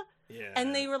Elsa,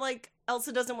 and they were like,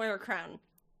 Elsa doesn't wear a crown.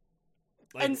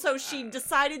 Like, and so she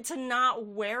decided to not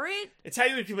wear it. It's how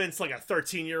you would convince, like, a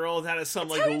 13-year-old how to some,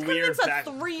 it's like, how you weird... convince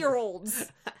a 3-year-old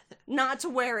not to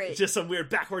wear it. Just some weird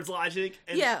backwards logic.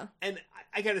 And, And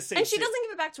I gotta say... And she doesn't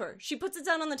give it back to her. She puts it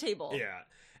down on the table. Yeah.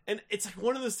 And it's, like,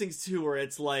 one of those things, too, where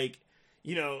it's, like,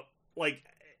 you know, like...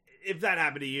 If that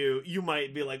happened to you, you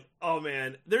might be like, oh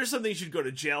man, there's something you should go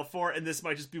to jail for, and this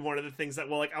might just be one of the things that,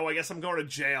 well, like, oh, I guess I'm going to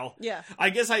jail. Yeah.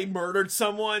 I guess I murdered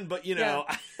someone, but, you know,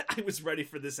 I was ready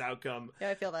for this outcome.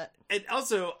 Yeah, I feel that. And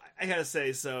also, I gotta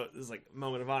say, so, this is like a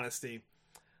moment of honesty.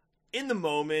 In the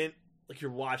moment, like,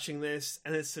 you're watching this,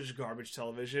 and it's such garbage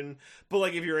television, but,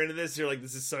 like, if you're into this, you're like,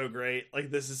 this is so great, like,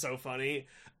 this is so funny,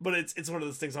 but it's one of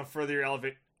those things on further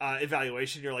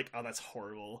evaluation, you're like, oh, that's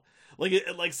horrible. Like,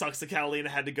 it like sucks that Catalina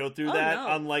had to go through that. No.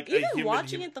 On, like, even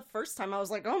watching it the first time, I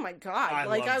was like, oh my god. I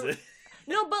loved it.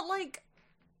 No, but, like,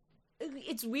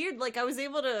 it's weird. Like, I was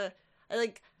able to,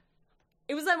 like,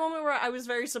 it was that moment where I was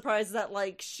very surprised that,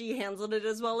 like, she handled it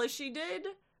as well as she did,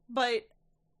 but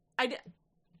I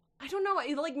don't know,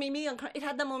 it, like, made me, it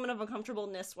had that moment of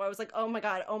uncomfortableness where I was like, oh my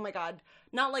god.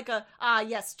 Not like a,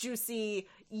 yes, juicy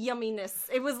yumminess.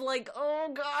 It was like,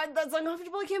 oh god, that's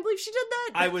uncomfortable, I can't believe she did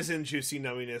that. I was in juicy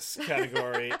numminess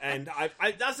category, and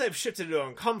I've shifted to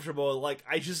uncomfortable, like,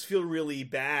 I just feel really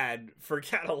bad for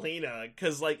Catalina,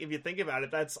 because, like, if you think about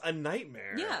it, that's a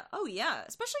nightmare. Yeah, oh yeah,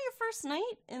 especially your first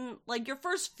night, and, like, your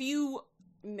first few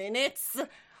minutes,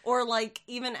 or, like,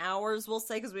 even hours, we'll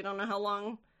say, because we don't know how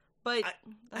long. But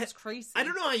that's crazy. I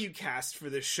don't know how you cast for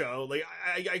this show. Like,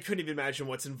 I couldn't even imagine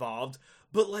what's involved.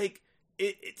 But, like,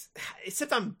 it's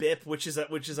except on BIP, which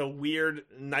is a weird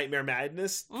nightmare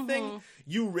madness thing.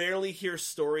 You rarely hear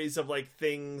stories of, like,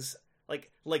 things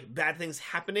like bad things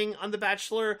happening on The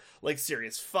Bachelor, like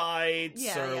serious fights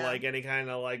like any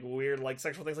kind of, like, weird, like,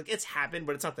 sexual things. Like, it's happened,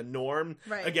 but it's not the norm.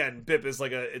 Right. Again, BIP is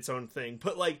like its own thing.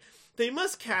 But, like, they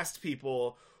must cast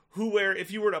people who, where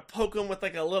if you were to poke them with,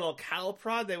 like, a little cattle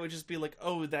prod, they would just be like,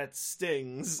 oh, that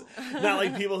stings. Not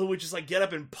like people who would just, like, get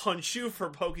up and punch you for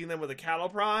poking them with a cattle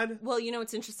prod. Well, you know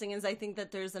what's interesting is I think that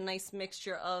there's a nice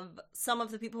mixture of some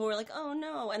of the people who are like, oh,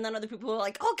 no, and then other people who are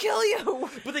like, I'll kill you.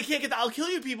 But they can't get the I'll kill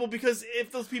you people, because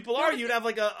if those people you'd have,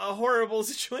 like, a horrible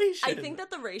situation. I think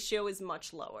that the ratio is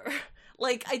much lower.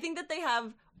 Like, I think that they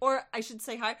have, or I should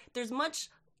say higher, there's much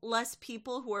less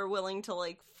people who are willing to,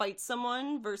 like, fight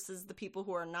someone versus the people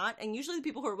who are not. And usually the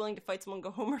people who are willing to fight someone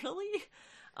go home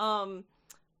early.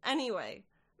 Anyway.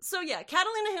 So, yeah,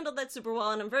 Catalina handled that super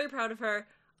well, and I'm very proud of her.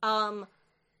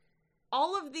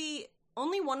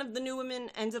 Only one of the new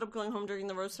women ended up going home during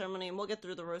the rose ceremony, and we'll get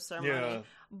through the rose ceremony. Yeah.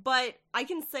 But I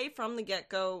can say from the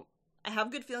get-go, I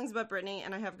have good feelings about Brittany,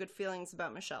 and I have good feelings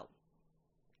about Michelle.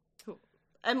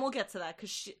 And we'll get to that, because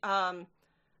she,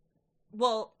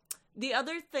 the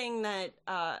other thing that,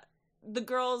 the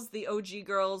girls, the OG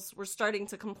girls, were starting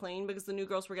to complain because the new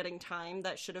girls were getting time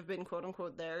that should have been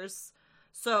quote-unquote theirs.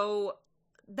 So,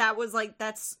 that was, like,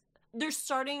 they're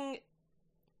starting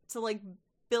to, like,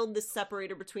 build this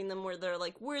separator between them where they're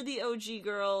like, we're the OG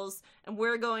girls, and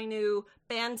we're going to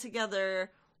band together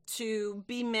to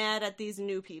be mad at these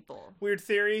new people. Weird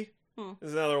theory.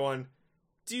 There's another one.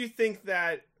 Do you think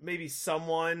that maybe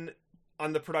someone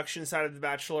on the production side of The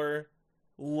Bachelor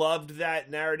loved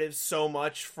that narrative so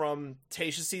much from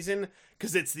Tayshia's season?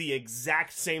 Because it's the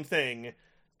exact same thing.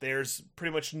 There's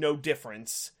pretty much no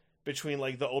difference between,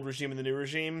 like, the old regime and the new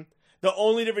regime. The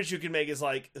only difference you can make is,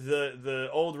 like, the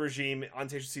old regime on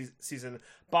Tayshia's season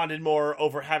bonded more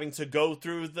over having to go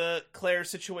through the Claire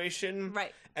situation.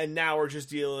 Right. And now we're just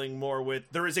dealing more with,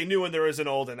 there is a new and there is an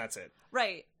old, and that's it.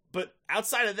 Right. But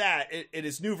outside of that, it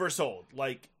is new versus old,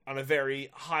 like, on a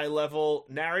very high-level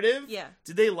narrative. Yeah.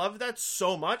 Did they love that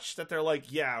so much that they're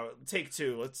like, yeah, take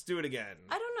two, let's do it again?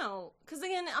 I don't know. Because,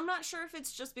 again, I'm not sure if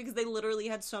it's just because they literally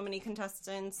had so many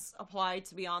contestants apply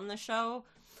to be on the show.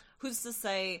 Who's to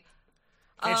say...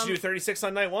 Can't you do 36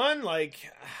 on night one? Like,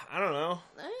 I don't know.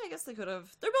 I guess they could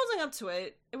have. They're building up to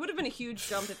it. It would have been a huge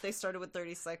jump if they started with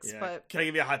 36, yeah. But... Can I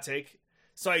give you a hot take?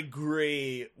 So I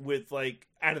agree with, like,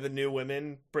 out of the new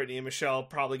women, Brittany and Michelle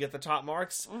probably get the top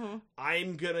marks. Mm-hmm.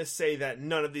 I'm gonna say that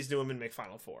none of these new women make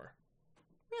Final Four.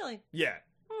 Really? Yeah.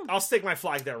 I'll stake my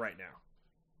flag there right now.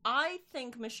 I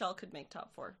think Michelle could make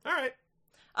top 4. All right.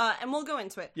 And we'll go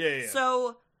into it. Yeah.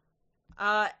 So...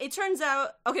 it turns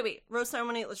out... Okay, wait. Rose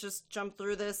ceremony. Let's just jump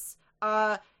through this.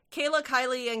 Kayla,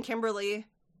 Kylie, and Kimberly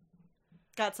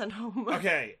got sent home.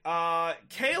 Okay.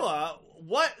 Kayla,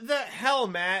 what the hell,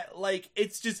 Matt? Like,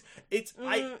 it's just...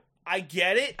 I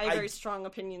get it. I have very strong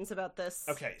opinions about this.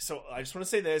 Okay, so I just want to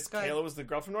say this. Kayla was the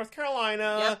girl from North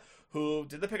Carolina who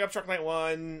did the pickup truck night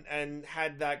one and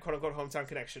had that quote-unquote hometown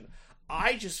connection.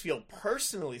 I just feel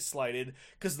personally slighted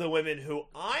because the women who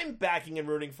I'm backing and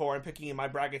rooting for and picking in my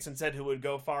brackets and said who would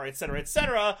go far,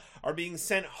 etc., are being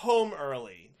sent home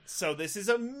early. So this is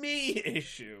a me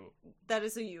issue. That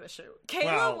is a you issue.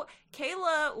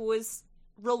 Kayla was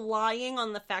relying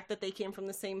on the fact that they came from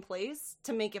the same place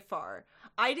to make it far.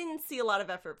 I didn't see a lot of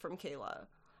effort from Kayla.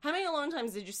 How many alone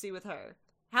times did you see with her?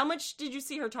 How much did you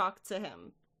see her talk to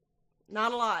him?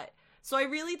 Not a lot. So I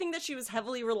really think that she was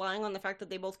heavily relying on the fact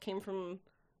that they both came from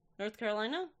North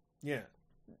Carolina. Yeah.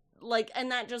 Like,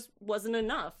 and that just wasn't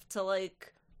enough to,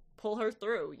 like, pull her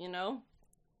through, you know?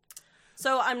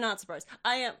 So I'm not surprised.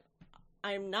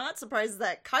 I'm not surprised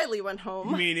that Kylie went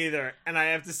home. Me neither. And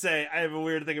I have to say, I have a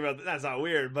weird thing about that. That's not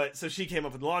weird, but so she came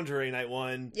up with lingerie night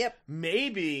one. Yep.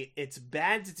 Maybe it's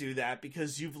bad to do that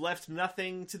because you've left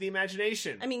nothing to the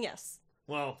imagination. I mean, yes.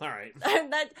 Well, all right.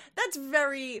 That's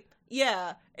very...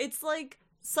 Yeah, it's like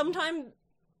sometimes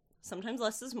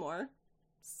less is more.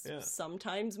 Yeah.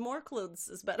 Sometimes more clothes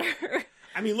is better.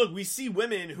 I mean, look, we see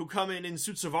women who come in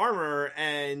suits of armor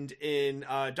and in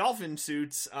dolphin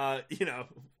suits,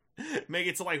 make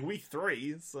it to like week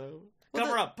 3. So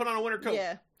cover up, put on a winter coat.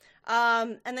 Yeah.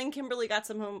 And then Kimberly got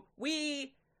some home.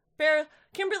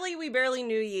 Kimberly, we barely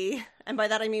knew ye, and by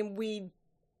that I mean we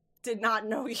did not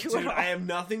know you at all. I have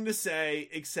nothing to say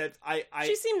except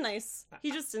She seemed nice.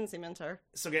 He just didn't seem into her.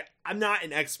 So, okay, I'm not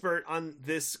an expert on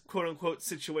this quote-unquote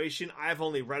situation. I've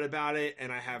only read about it,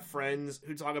 and I have friends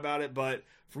who talk about it, but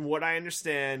from what I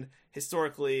understand,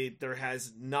 historically, there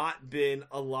has not been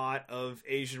a lot of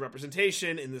Asian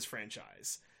representation in this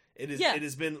franchise. It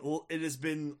has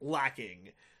been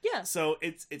lacking. Yeah. So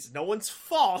it's no one's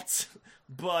fault,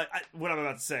 but what I'm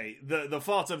about to say, the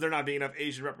fault of there not being enough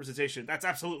Asian representation, that's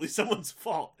absolutely someone's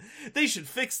fault. They should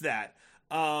fix that.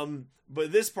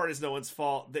 But this part is no one's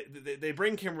fault. They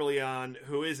bring Kimberly on,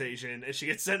 who is Asian, and she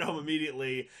gets sent home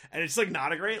immediately, and it's like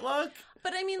not a great look.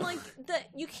 But I mean, like,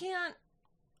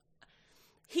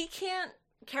 he can't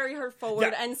carry her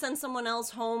forward and send someone else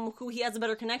home who he has a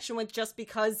better connection with just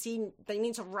because they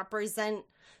need to represent,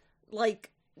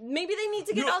 like, maybe they need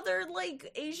to get other, like,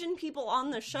 Asian people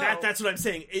on the show. That's what I'm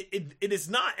saying. It is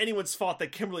not anyone's fault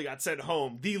that Kimberly got sent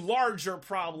home. The larger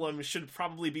problem should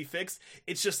probably be fixed.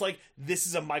 It's just like, this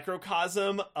is a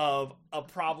microcosm of a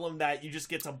problem that you just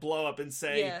get to blow up and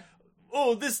say,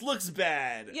 oh, this looks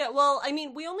bad. Yeah, well, I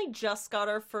mean, we only just got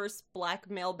our first black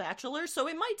male bachelor, so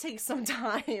it might take some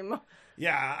time.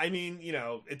 Yeah, I mean,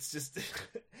 it's just,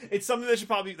 it's something that should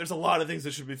probably, there's a lot of things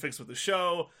that should be fixed with the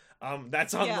show.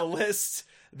 That's on the list.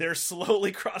 They're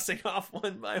slowly crossing off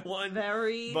one by one.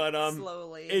 Very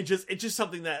slowly. It's just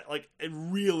something that, like, it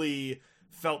really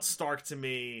felt stark to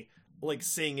me, like,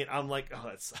 seeing it. I'm like, oh,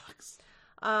 that sucks.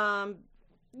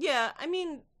 Yeah, I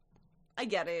mean, I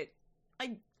get it.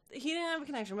 He didn't have a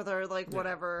connection with her, like,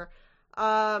 whatever.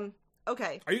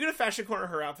 Okay. Are you gonna fashion corner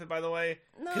her outfit, by the way?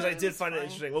 No, because I did find it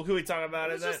interesting. Well, can we talk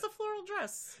about it? It was just a floral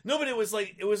dress. No, but it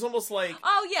was almost like.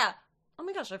 Oh yeah. Oh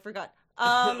my gosh, I forgot.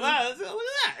 Wow, look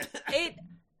at that.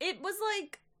 It was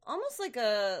like almost like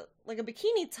a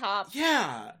bikini top.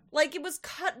 Yeah. Like it was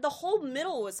cut. The whole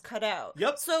middle was cut out.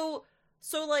 Yep. So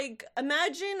like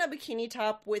imagine a bikini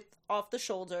top with off the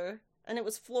shoulder, and it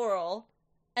was floral,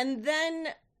 and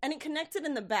it connected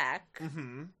in the back,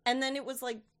 and then it was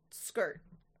like skirt.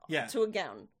 Yeah. To a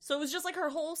gown. So it was just like her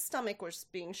whole stomach was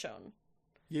being shown.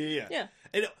 Yeah.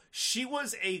 And she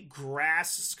was a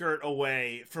grass skirt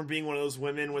away from being one of those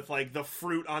women with, like, the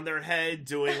fruit on their head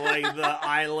doing, like, the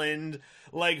island,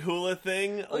 like, hula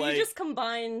thing. Oh, like, you just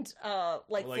combined,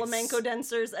 like flamenco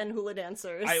dancers and hula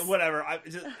dancers. Whatever.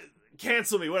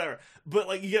 Cancel me, whatever. But,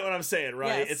 like, you get what I'm saying,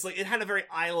 right? Yes. It's like, it had a very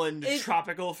island,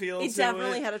 tropical feel to it. It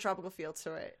definitely had a tropical feel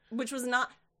to it. Which was not...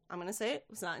 I'm going to say it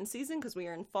was not in season because we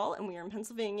are in fall and we are in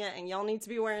Pennsylvania and y'all need to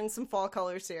be wearing some fall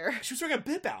colors here. She was wearing a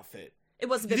Bip outfit. It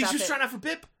was a Bip outfit. She was trying out for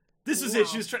Bip. This was it.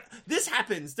 She was trying. This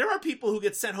happens. There are people who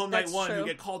get sent home night one who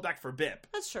get called back for Bip.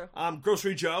 That's true.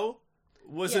 Grocery Joe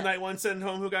was a night one sent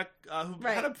home who got who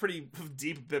had a pretty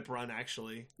deep Bip run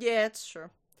actually. Yeah, it's true.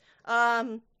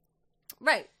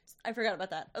 Right. I forgot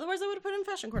about that. Otherwise, I would have put it in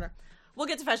Fashion Corner. We'll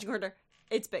get to Fashion Corner.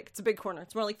 It's big. It's a big corner.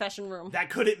 It's more like Fashion Room. That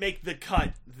couldn't make the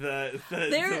cut.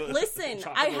 Listen,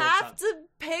 I have to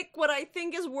pick what I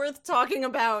think is worth talking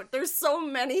about. There's so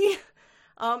many.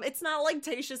 It's not like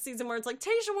Tayshia's season where it's like,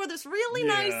 Tayshia wore this really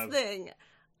nice thing.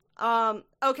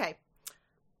 Okay.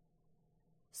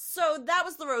 So that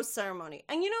was the roast ceremony.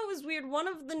 And it was weird. One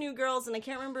of the new girls, and I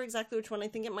can't remember exactly which one, I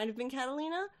think it might have been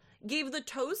Catalina, gave the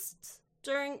toast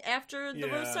after the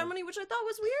roast ceremony, which I thought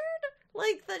was weird.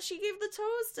 Like, that she gave the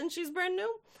toast and she's brand new.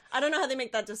 I don't know how they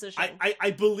make that decision.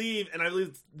 I believe, and I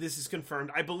believe this is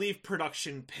confirmed, I believe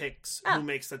production picks who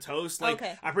makes the toast. Like,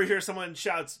 okay. I'm pretty sure someone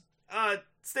shouts,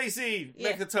 Stacey,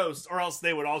 make the toast, or else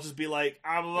they would all just be like,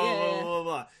 blah, blah, blah,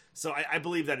 blah. So I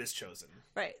believe that is chosen.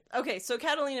 Right. Okay, so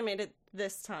Catalina made it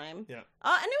this time. Yeah.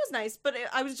 And it was nice, but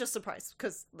I was just surprised,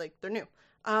 because, like, they're new.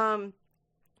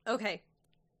 Okay.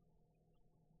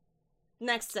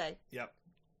 Next day. Yep.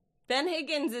 Ben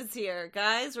Higgins is here,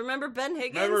 guys. Remember Ben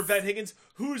Higgins? Remember Ben Higgins,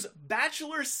 whose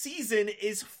Bachelor season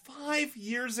is 5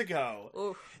 years ago.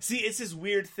 Oof. See, it's this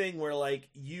weird thing where, like,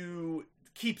 you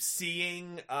keep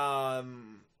seeing,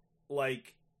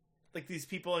 like these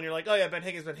people, and you're like, oh yeah, Ben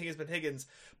Higgins.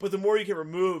 But the more you get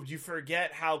removed, you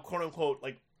forget how, quote unquote,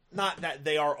 like, not that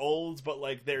they are old, but,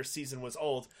 like, their season was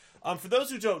old. For those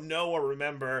who don't know or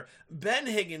remember, Ben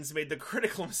Higgins made the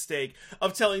critical mistake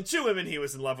of telling 2 women he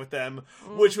was in love with them,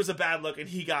 which was a bad look, and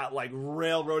he got, like,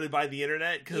 railroaded by the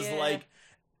internet, because, like,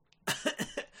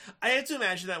 I have to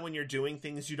imagine that when you're doing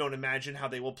things, you don't imagine how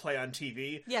they will play on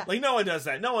TV. Yeah. Like, no one does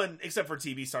that. No one, except for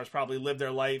TV stars, probably live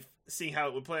their life seeing how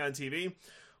it would play on TV.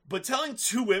 But telling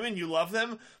 2 women you love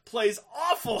them plays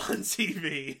awful on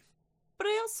TV. But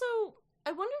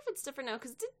I wonder if it's different now,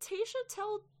 because did Tayshia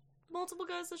tell multiple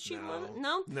guys that she loved?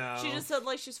 No? She just said,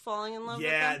 like, she's falling in love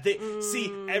with them?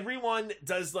 See, everyone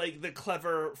does, like, the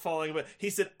clever falling, but he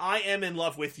said, I am in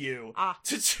love with you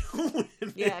to 2 women.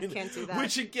 Yeah, I can't do that.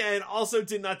 Which, again, also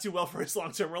did not do well for his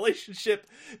long-term relationship,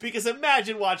 because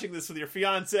imagine watching this with your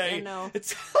fiancé. I know.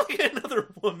 It's telling another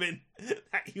woman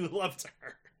that you loved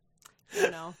her.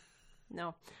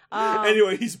 No.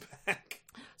 Anyway, he's back.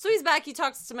 So he's back. He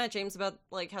talks to Matt James about,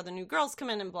 like, how the new girls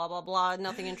come in and blah, blah, blah.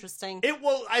 Nothing interesting.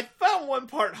 I found one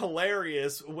part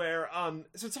hilarious where,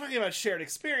 so talking about shared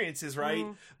experiences, right?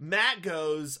 Matt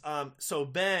goes, so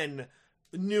Ben,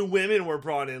 new women were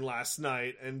brought in last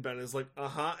night. And Ben is like,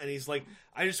 and he's like,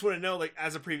 I just want to know, like,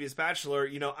 as a previous Bachelor,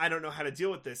 I don't know how to deal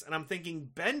with this. And I'm thinking,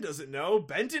 Ben doesn't know.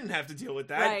 Ben didn't have to deal with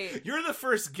that. Right. You're the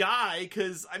first guy,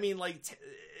 because, I mean, like...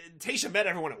 Tayshia met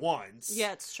everyone at once.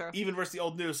 Yeah, it's true. Even versus the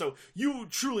old new. So you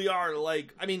truly are,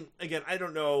 like, I mean, again, I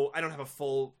don't know. I don't have a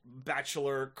full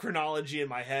Bachelor chronology in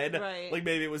my head. Right. Like,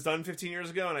 maybe it was done 15 years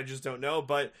ago and I just don't know.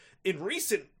 But in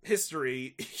recent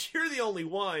history, you're the only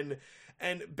one.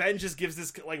 And Ben just gives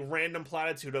this, like, random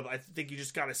platitude of, I think you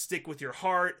just got to stick with your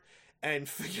heart. and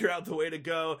figure out the way to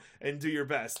go and do your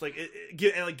best. Like,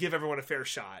 give everyone a fair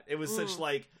shot. It was such,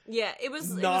 like, it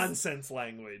was nonsense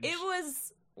language. It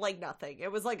was like nothing.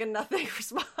 It was like a nothing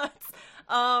response.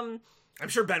 I'm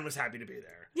sure Ben was happy to be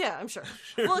there. Yeah, I'm sure.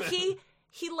 Well,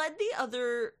 he led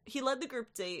the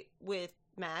group date with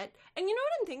Matt. And you know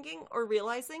what I'm thinking or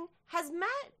realizing? Has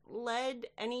Matt led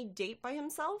any date by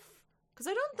himself? Because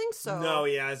I don't think so. No,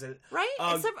 he hasn't. Right?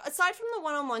 Aside from the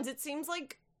one-on-ones, it seems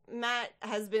like Matt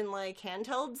has been, like,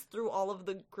 handheld through all of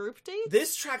the group dates.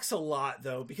 This tracks a lot,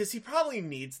 though, because he probably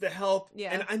needs the help.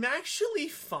 Yeah. And I'm actually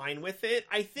fine with it.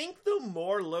 I think the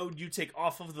more load you take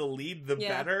off of the lead, the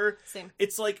better. Same.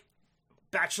 It's like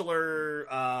Bachelor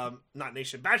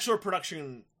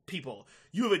production people.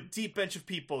 You have a deep bench of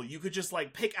people. You could just,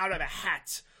 like, pick out of a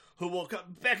hat who will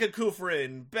come. Becca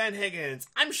Kufrin, Ben Higgins.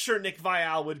 I'm sure Nick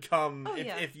Viall would come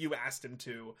if you asked him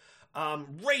to.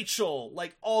 Rachel,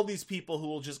 like, all these people who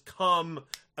will just come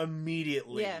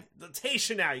immediately. Yeah.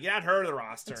 Tasha now, you got her to the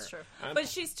roster. That's true. But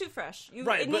she's too fresh.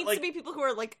 Right, it needs to be people who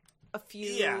are, like, a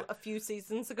few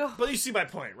seasons ago. But you see my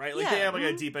point, right? Like, they have, like,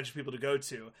 a deep bench of people to go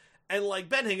to. And, like,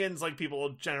 Ben Higgins, like,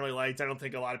 people generally liked. I don't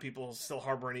think a lot of people still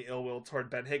harbor any ill will toward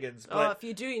Ben Higgins. But if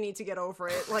you do, you need to get over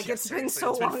it. Like, it's been it's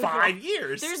long. It's been 5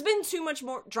 years. There's been too much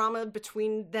more drama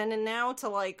between then and now to,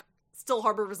 like, still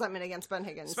harbor resentment against Ben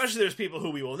Higgins. Especially there's people who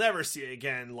we will never see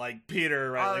again, like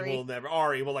Peter, right? Ari.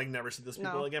 Ari will, like, never see those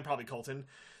people again. Probably Colton.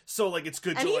 So, like, it's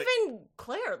good and to, even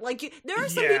Claire. Like, there are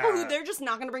some people who they're just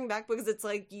not going to bring back because it's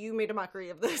like, you made a mockery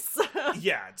of this.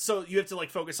 Yeah, so you have to, like,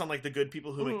 focus on, like, the good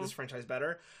people who make this franchise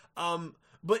better.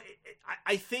 But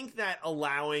I think that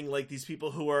allowing, like, these people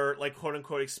who are, like,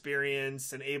 quote-unquote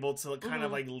experienced and able to kind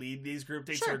of, like, lead these group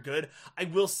dates are good. I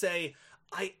will say,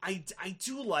 I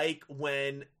do like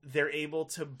when they're able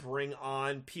to bring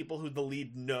on people who the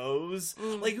lead knows.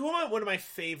 Like, one of my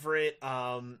favorite,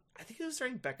 I think it was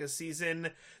during Becca's season,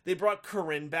 they brought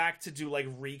Corinne back to do, like,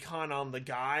 recon on the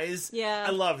guys. Yeah.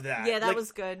 I love that. Yeah, that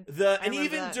was good. And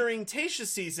even during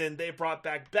Tayshia's season, they brought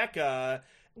back Becca.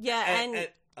 Yeah, and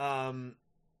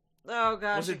oh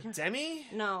gosh. Was it Demi?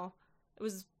 No. It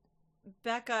was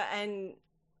Becca and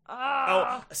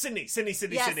Sydney.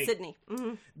 Yeah, Sydney.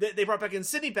 Mm-hmm. They brought back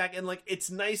Sydney back, and, like, it's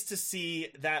nice to see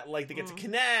that, like, they get to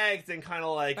connect and kind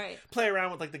of, like, play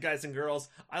around with, like, the guys and girls.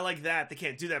 I like that. They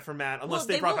can't do that for Matt unless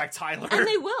they brought back Tyler. And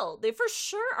they will. They for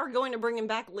sure are going to bring him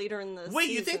back later in the season.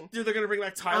 You think they're going to bring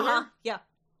back Tyler? Yeah.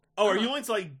 Oh, are you willing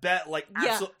to, like, bet, like,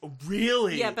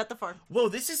 really? Yeah, bet the farm. Whoa,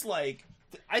 this is, like,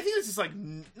 I think this is, like,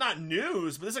 not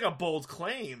news, but this is, like, a bold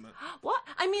claim. What?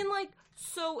 I mean, like,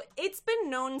 so it's been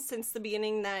known since the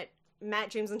beginning that Matt,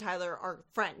 James, and Tyler are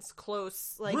friends,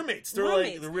 close, like, roommates. They're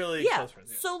like, they're really close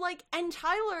friends. Yeah. So, like, and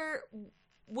Tyler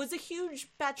was a huge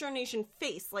Bachelor Nation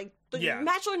face. Like, the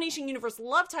Bachelor Nation universe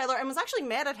loved Tyler and was actually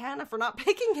mad at Hannah for not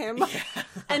picking him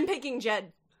and picking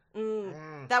Jed.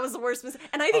 That was the worst mistake.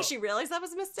 And I think she realized that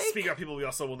was a mistake. Speaking of people we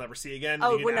also will never see again.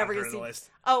 Oh, we're never going to see.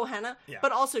 Oh, Hannah? Yeah.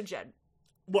 But also Jed.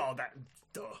 Well,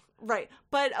 duh. Right.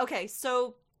 But, okay,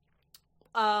 so,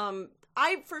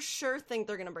 I for sure think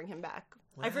they're going to bring him back.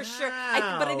 Wow. I for sure.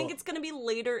 But I think it's going to be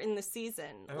later in the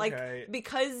season. Okay. Like,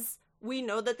 because we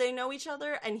know that they know each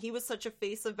other, and he was such a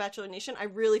face of Bachelor Nation, I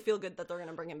really feel good that they're going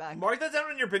to bring him back. Mark that down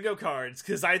on your bingo cards,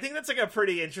 because I think that's, like, a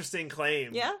pretty interesting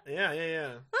claim. Yeah? Yeah.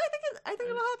 I think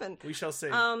it'll happen. We shall see.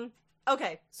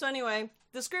 Okay, so anyway,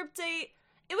 this group date,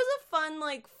 it was a fun,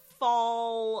 like,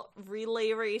 fall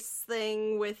relay race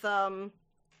thing with,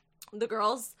 the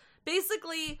girls.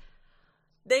 Basically,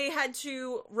 they had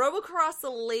to row across a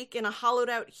lake in a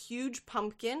hollowed-out huge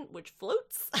pumpkin, which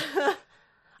floats.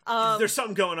 There's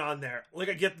something going on there. Like,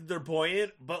 I get that they're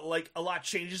buoyant, but, like, a lot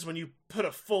changes when you put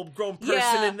a full-grown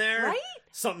person in there. Right?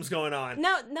 Something's going on.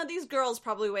 Now these girls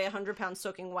probably weigh 100 pounds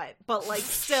soaking wet, but, like,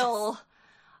 still,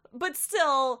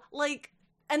 like,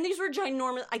 and these were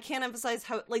ginormous. I can't emphasize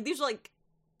how, like, these are, like,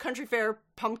 country fair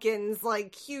pumpkins,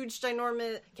 like, huge,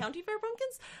 ginormous, county fair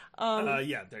pumpkins? There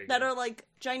you go. That are, like,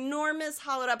 ginormous,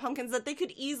 hollowed-out pumpkins that they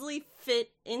could easily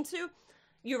fit into.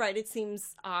 You're right, it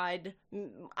seems odd.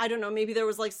 I don't know, maybe there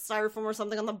was, like, styrofoam or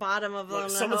something on the bottom of them. Look,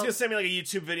 someone's gonna send me, like, a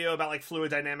YouTube video about, like, fluid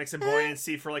dynamics and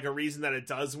buoyancy for, like, a reason that it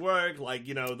does work. Like,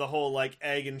 you know, the whole, like,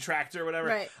 egg and tractor or whatever.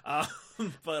 Right.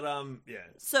 Yeah.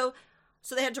 So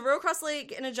they had to row across the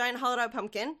lake in a giant hollowed-out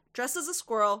pumpkin, dress as a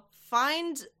squirrel,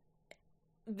 find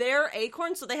their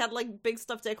acorn, so they had, like, big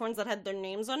stuffed acorns that had their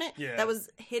names on it. Yeah. That was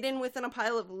hidden within a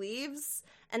pile of leaves.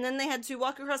 And then they had to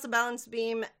walk across a balance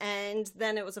beam, and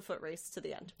then it was a foot race to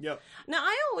the end. Yep. Now,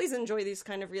 I always enjoy these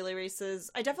kind of relay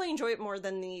races. I definitely enjoy it more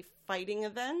than the fighting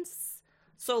events.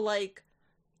 So, like,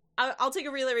 I'll take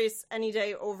a relay race any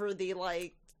day over the,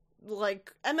 like,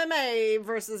 like MMA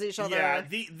versus each other. Yeah,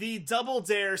 the Double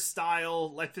Dare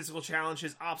style like physical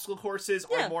challenges, obstacle courses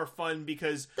are more fun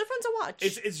because they're fun to watch.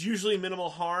 It's usually minimal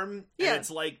harm, and it's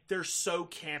like they're so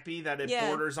campy that it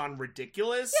borders on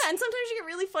ridiculous. Yeah, and sometimes you get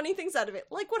really funny things out of it,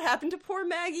 like what happened to poor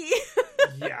Maggie.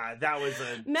 Yeah, that was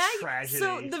a tragedy.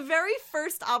 So the very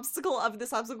first obstacle of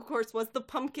this obstacle course was the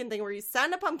pumpkin thing, where you sat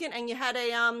in a pumpkin and you had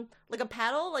a like a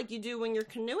paddle, like you do when you're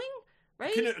canoeing,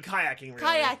 right? Kayaking, really.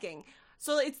 Kayaking.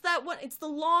 So it's that one. It's the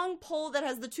long pole that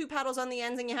has the two paddles on the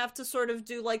ends, and you have to sort of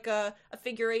do like a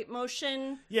figure eight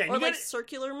motion, or like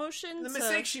circular motion. The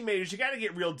mistake she made is you got to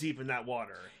get real deep in that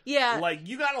water. Yeah, like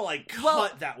you got to like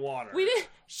cut that water. We did.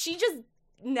 She just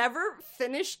never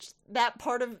finished that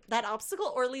part of that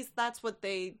obstacle, or at least that's what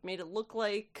they made it look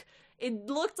like. It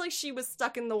looked like she was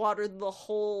stuck in the water the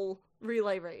whole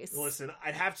relay race. Listen,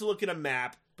 I'd have to look at a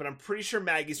map, but I'm pretty sure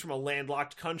Maggie's from a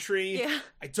landlocked country. Yeah.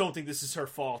 I don't think this is her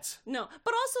fault. No,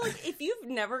 but also, like, if you've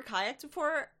never kayaked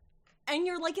before, and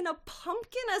you're, like, in a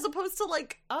pumpkin as opposed to,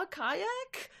 like, a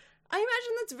kayak, I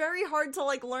imagine that's very hard to,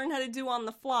 like, learn how to do on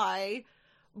the fly.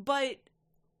 But,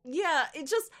 yeah,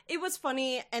 it was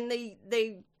funny, and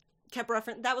they kept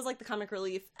referencing, that was, like, the comic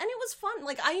relief, and it was fun.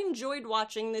 Like, I enjoyed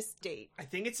watching this date. I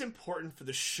think it's important for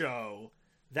the show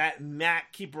that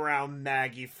Matt keep around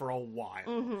Maggie for a while.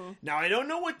 Mm-hmm. Now, I don't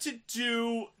know what to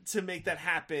do to make that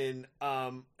happen.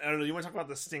 I don't know, you want to talk about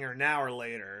the stinger now or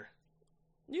later?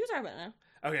 You can talk about it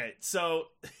now. Okay, so,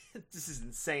 this is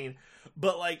insane.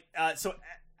 But, like,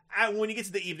 when you get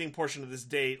to the evening portion of this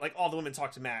date, like, all the women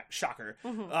talk to Matt. Shocker.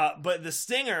 Mm-hmm. But the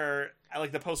stinger,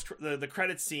 like, the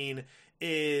credit scene,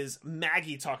 is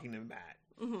Maggie talking to Matt.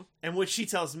 Mm-hmm. And what she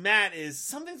tells Matt is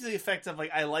something to the effect of, like,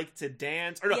 I like to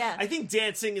dance. Or no, I think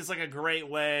dancing is, like, a great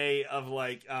way of,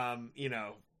 like, you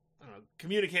know, I don't know,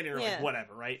 communicating or, like,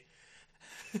 whatever, right?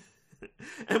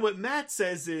 And what Matt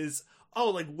says is,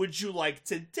 oh, like, would you like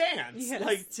to dance? Yes.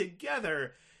 Like,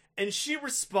 together? And she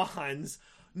responds,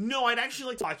 no, I'd actually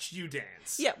like to watch you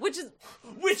dance. Yeah, which,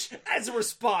 as a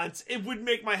response, it would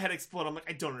make my head explode. I'm like,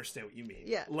 I don't understand what you mean.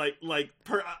 Yeah.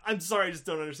 I'm sorry, I just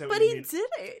don't understand what you mean. But he did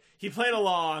it. He played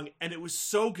along, and it was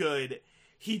so good.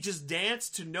 He just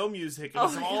danced to no music. It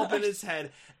was all up in his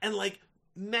head. And, like,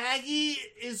 Maggie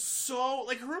is so,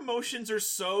 like, her emotions are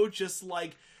so just,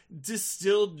 like,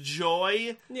 distilled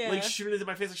joy, like shooting into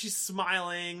my face, like she's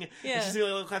smiling, and she's doing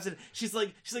a little claps, and she's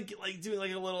like doing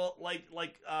like a little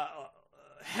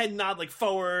head nod like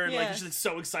forward, like she's like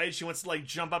so excited she wants to like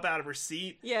jump up out of her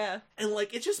seat, and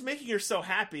like it's just making her so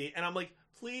happy, and I'm like,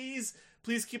 please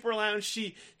keep her around.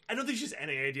 I don't think she's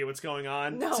any idea what's going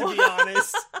on, to be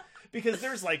honest. Because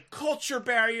there's like culture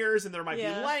barriers, and there might be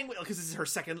language, because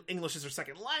English is her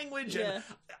second language, and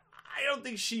I don't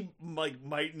think she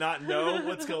might not know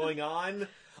what's going on.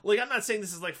 Like, I'm not saying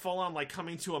this is like full on like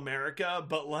Coming to America,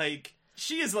 but like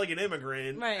she is like an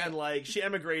immigrant, and like she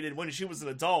emigrated when she was an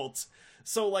adult.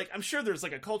 So like I'm sure there's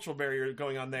like a cultural barrier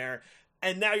going on there.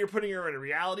 And now you're putting her in a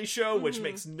reality show, which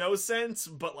makes no sense.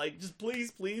 But like, just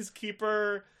please keep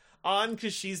her on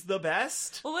because she's the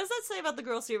best. Well, what does that say about the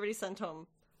girls he already sent home?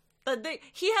 That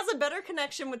he has a better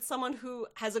connection with someone who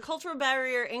has a cultural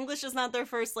barrier, English is not their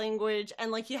first language,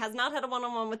 and like he has not had a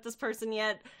one-on-one with this person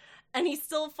yet, and he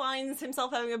still finds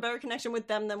himself having a better connection with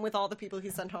them than with all the people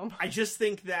he sent home. I just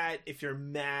think that if you're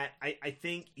Matt, I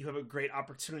think you have a great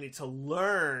opportunity to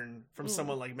learn from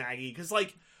someone like Maggie, because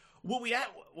like what we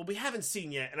haven't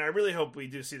seen yet, and I really hope we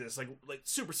do see this like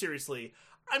super seriously,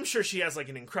 I'm sure she has like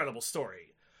an incredible story.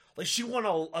 Like, she won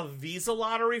a visa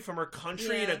lottery from her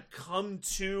country to come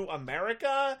to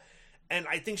America, and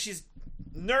I think she's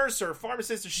nurse or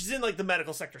pharmacist, or she's in, like, the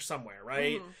medical sector somewhere,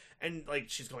 right? Mm-hmm. And, like,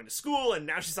 she's going to school, and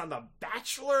now she's on The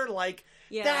Bachelor, like,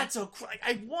 that's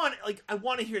I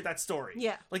want to hear that story.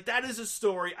 Yeah. Like, that is a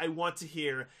story I want to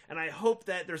hear, and I hope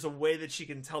that there's a way that she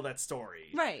can tell that story.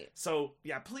 Right. So,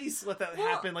 yeah, please let that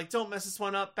happen. Like, don't mess this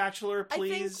one up, Bachelor,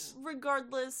 please. I think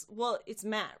regardless, it's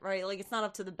Matt, right? Like, it's not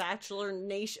up to the Bachelor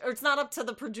Nation, or it's not up to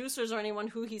the producers or anyone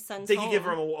who he sends home. They can give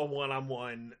her a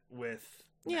one-on-one with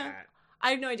Matt.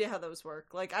 I have no idea how those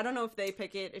work. Like, I don't know if they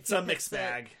pick it. If it's a mixed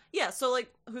bag. Yeah, so,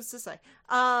 like, who's to say?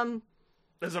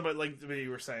 That's about, like, what you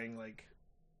were saying, like...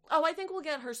 Oh, I think we'll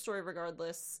get her story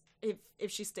regardless, if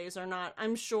she stays or not.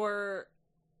 I'm sure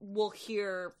we'll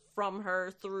hear from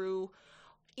her through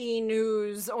E!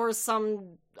 News or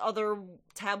some other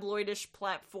tabloidish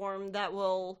platform that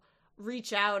will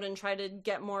reach out and try to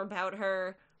get more about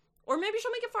her. Or maybe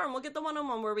she'll make it far and we'll get the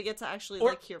one-on-one where we get to actually,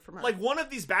 like, hear from her. Like, one of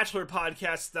these Bachelor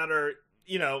podcasts that are,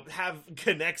 you know, have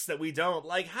connects that we don't,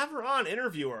 like, have her on,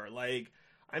 interview her. Like,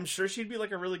 I'm sure she'd be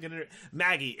like a really good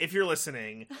Maggie, if you're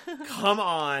listening, come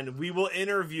on. We will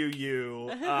interview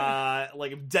you.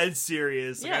 Like, I'm dead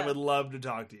serious. Like, I would love to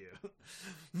talk to you.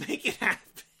 Make it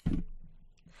happen.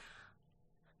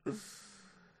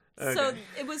 Okay. So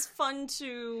it was fun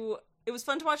to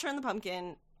watch her in the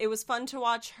pumpkin. It was fun to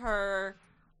watch her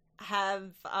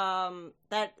have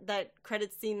that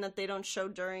credit scene that they don't show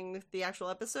during the actual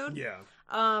episode. Yeah.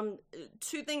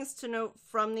 Two things to note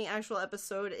from the actual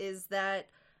episode is that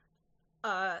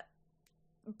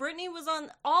Brittany was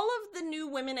on, all of the new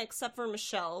women except for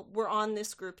Michelle were on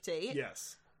this group date.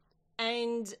 Yes.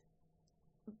 And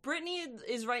Brittany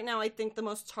is right now, I think, the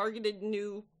most targeted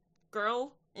new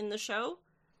girl in the show.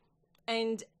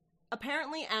 And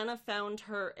apparently Anna found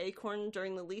her acorn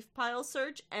during the leaf pile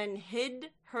search and hid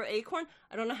her acorn.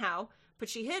 I don't know how, but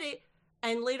she hid it.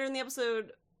 And later in the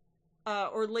episode,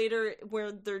 or later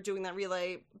where they're doing that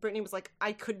relay, Brittany was like,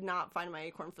 I could not find my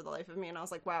acorn for the life of me. And I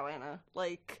was like, wow, Anna,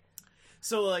 like...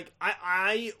 So, like,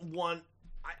 I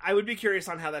would be curious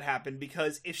on how that happened,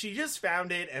 because if she just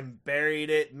found it and buried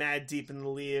it mad deep in the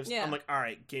leaves, I'm like,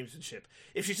 alright, gamesmanship.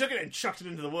 If she took it and chucked it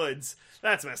into the woods,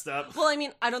 that's messed up. Well, I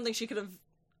mean, I don't think she could have...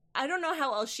 I don't know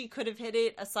how else she could have hid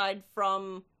it aside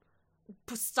from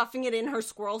stuffing it in her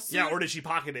squirrel suit. Yeah, or did she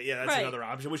pocket it? Yeah, that's another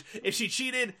option. Which, if she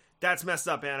cheated, that's messed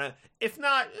up, Anna. If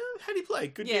not, how do you play?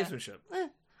 Good gamesmanship.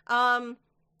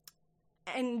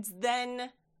 And then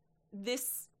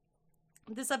this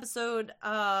episode,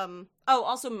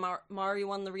 also Mari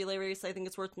won the relay race. I think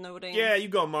it's worth noting. Yeah, you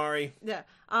go, Mari. Yeah.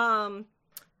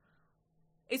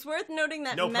 It's worth noting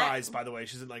that prize, by the way.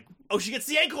 She's like, she gets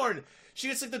the acorn. She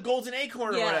gets like the golden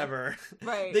acorn or whatever.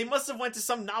 Right. They must have went to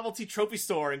some novelty trophy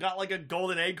store and got like a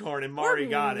golden acorn, and Mari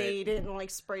got it. Made it and like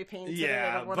spray painted it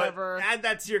or whatever. But add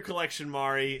that to your collection,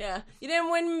 Mari. Yeah. You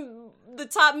didn't win the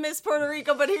top Miss Puerto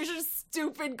Rico, but here's your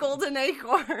stupid golden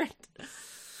acorn.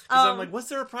 I'm like, what's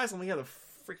there a prize? Let me have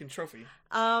the freaking trophy.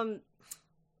 I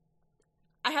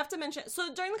have to mention,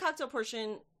 so during the cocktail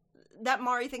portion, that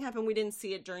Mari thing happened. We didn't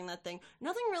see it during that thing.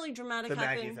 Nothing really dramatic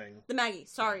happened. The Maggie thing. The Maggie.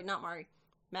 Sorry, not Mari.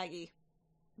 Maggie.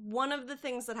 One of the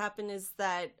things that happened is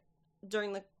that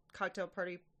during the cocktail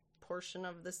party portion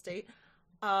of this date,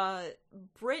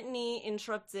 Brittany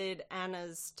interrupted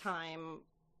Anna's time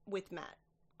with Matt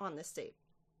on this date.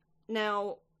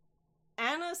 Now,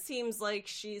 Anna seems like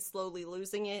she's slowly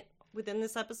losing it within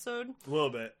this episode. A little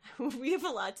bit. We have a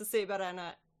lot to say about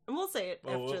Anna, and we'll say it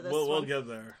after this We'll get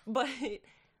there. But...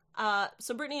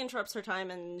 so Brittany interrupts her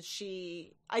time, and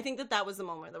I think that was the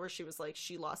moment where she was like,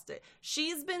 she lost it.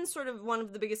 She's been sort of one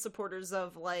of the biggest supporters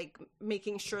of, like,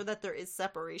 making sure that there is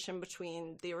separation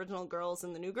between the original girls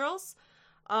and the new girls.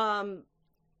 And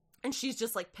she's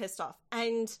just, like, pissed off.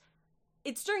 And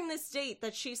it's during this date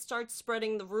that she starts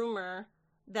spreading the rumor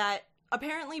that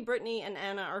apparently Brittany and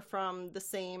Anna are from the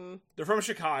same... They're from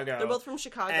Chicago. They're both from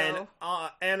Chicago.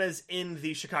 And Anna's in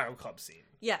the Chicago club scene.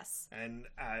 Yes. And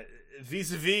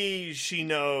vis-a-vis, she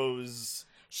knows...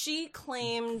 She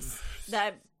claimed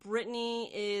that Brittany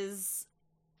is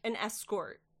an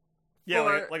escort.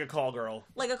 Yeah, like a call girl.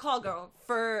 Like a call girl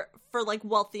for like,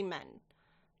 wealthy men.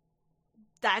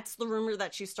 That's the rumor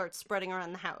that she starts spreading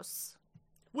around the house.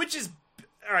 Which is...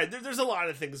 Alright, there's a lot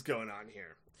of things going on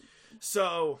here.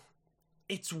 So,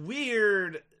 it's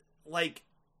weird, like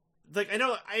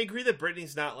I agree that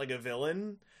Brittany's not, like, a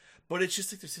villain... But it's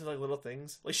just, like, there's, like, little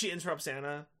things. Like, she interrupts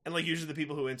Anna. And, like, usually the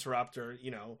people who interrupt are,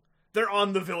 you know... They're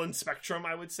on the villain spectrum,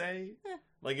 I would say.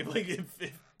 Like,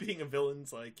 if being a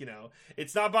villain's, like, you know...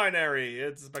 It's not binary.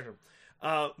 It's a spectrum.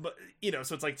 But, you know,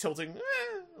 so it's, like, tilting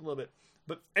a little bit.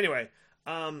 But, anyway.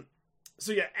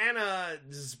 So, yeah, Anna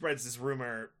spreads this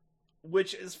rumor,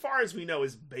 which, as far as we know,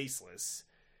 is baseless.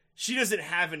 She doesn't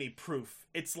have any proof.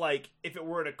 It's like, if it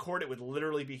were in a court, it would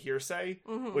literally be hearsay,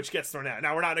 which gets thrown out.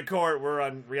 Now, we're not in a court, we're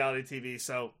on reality TV,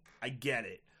 so I get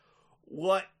it.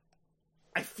 What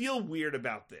I feel weird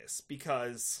about this,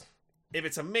 because if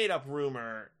it's a made-up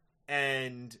rumor,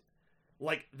 and,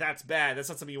 like, that's bad, that's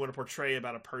not something you want to portray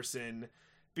about a person,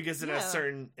 because it has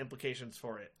certain implications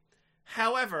for it.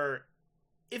 However,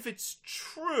 if it's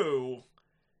true,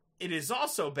 it is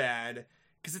also bad,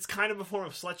 because it's kind of a form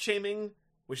of slut-shaming,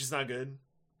 which is not good.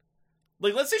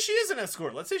 Like, let's say she is an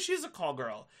escort. Let's say she is a call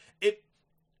girl.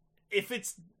 If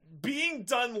it's being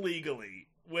done legally,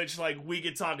 which, like, we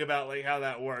could talk about, like, how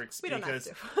that works. We don't have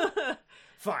to.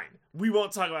 Fine. We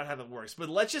won't talk about how that works. But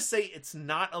let's just say it's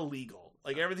not illegal.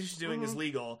 Like, everything she's doing is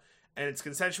legal, and it's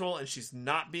consensual, and she's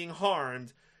not being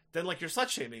harmed. Then, like, you're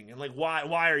slut-shaming. And, like,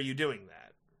 why are you doing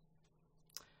that?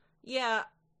 Yeah.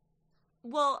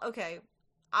 Well, okay.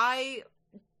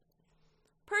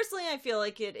 Personally, I feel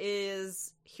like it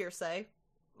is hearsay.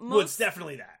 Well, it's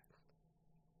definitely that.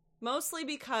 Mostly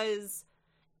because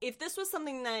if this was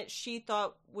something that she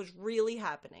thought was really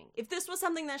happening, if this was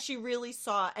something that she really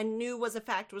saw and knew was a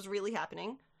fact was really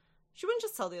happening, she wouldn't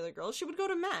just tell the other girls. She would go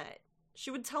to Matt.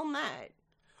 She would tell Matt.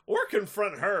 Or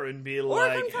confront her and be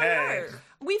like, hey. Her.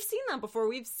 We've seen that before.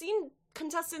 We've seen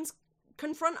contestants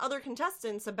confront other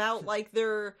contestants about, like,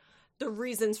 the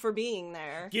reasons for being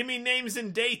there. Give me names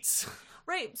and dates.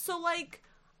 Right. So, like,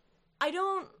 I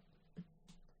don't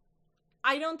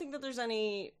think that there's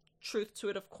any truth to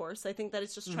it, of course. I think that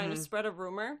it's just trying to spread a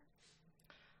rumor.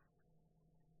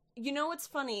 You know what's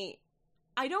funny?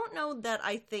 I don't know that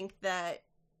I think that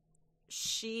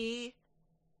she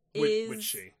is... Which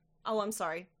she? Oh, I'm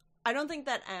sorry. I don't think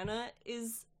that Anna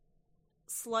is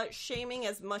slut-shaming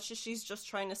as much as she's just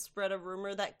trying to spread a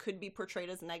rumor that could be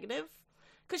portrayed as negative.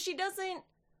 Because she doesn't...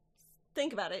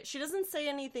 Think about it. She doesn't say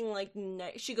anything like...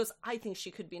 She goes, I think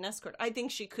she could be an escort. I think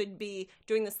she could be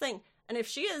doing this thing. And if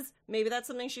she is, maybe that's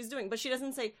something she's doing. But she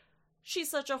doesn't say, she's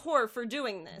such a whore for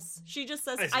doing this. She just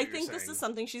says, I think this is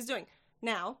something she's doing.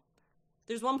 Now,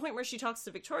 there's one point where she talks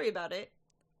to Victoria about it,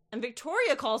 and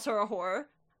Victoria calls her a whore,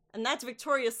 and that's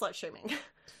Victoria's slut-shaming.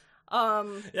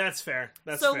 That's fair.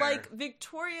 That's so, fair. like,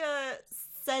 Victoria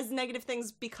says negative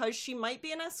things because she might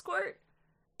be an escort,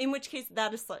 in which case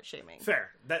that is slut-shaming. Fair.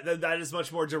 That is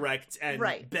much more direct and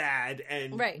bad,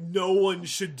 and no one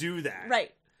should do that.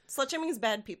 Right. Slut-shaming is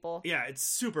bad, people. Yeah, it's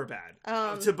super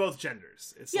bad. To both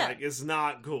genders. It's like, it's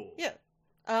not cool. Yeah.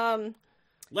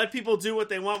 Let people do what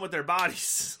they want with their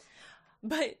bodies.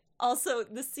 But also,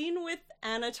 the scene with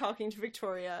Anna talking to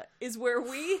Victoria is where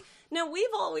we've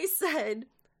always said,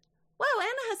 wow,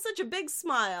 Anna has such a big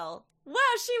smile. Wow,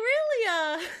 she really,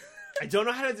 I don't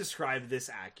know how to describe this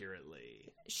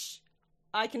accurately.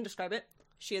 I can describe it.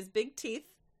 She has big teeth,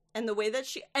 and the way that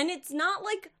and it's not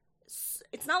like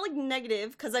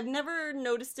negative, because I've never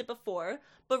noticed it before,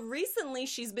 but recently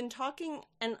she's been talking,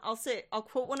 and I'll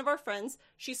quote one of our friends,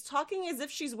 she's talking as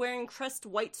if she's wearing Crest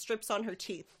white strips on her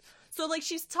teeth. So, like,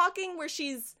 she's talking where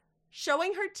she's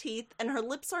showing her teeth, and her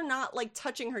lips are not, like,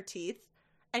 touching her teeth,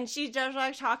 and she's just,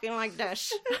 like, talking like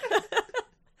this.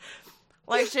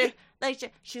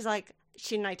 She's like,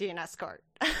 she might be an escort.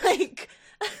 Like,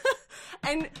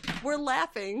 and we're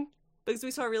laughing, because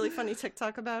we saw a really funny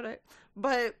TikTok about it,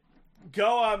 but...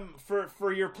 Go,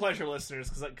 for your pleasure, listeners,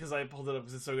 because I pulled it up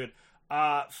because it's so good.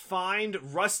 Find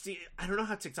Rusty... I don't know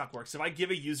how TikTok works. If I give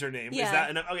a username, is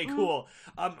that enough? Okay, cool.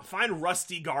 Find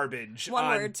Rusty Garbage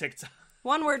on TikTok.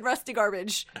 One word, Rusty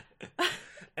Garbage.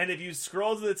 And if you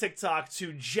scroll to the TikTok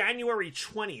to January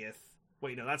 20th...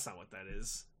 Wait, no, that's not what that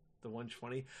is. The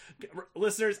 120?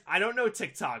 Listeners, I don't know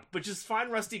TikTok, but just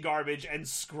find Rusty Garbage and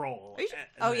scroll.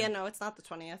 No, it's not the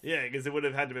 20th. Yeah, because it would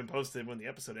have had to have been posted when the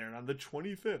episode aired on the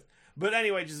 25th. But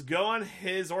anyway, just go on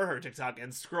his or her TikTok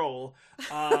and scroll.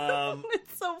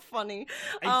 It's so funny.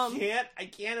 I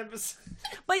can't.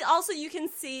 But also you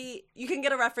can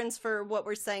get a reference for what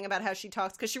we're saying about how she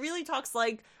talks, because she really talks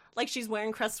like she's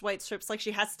wearing Crest white strips, like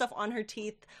she has stuff on her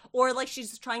teeth, or like she's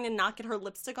just trying to not get her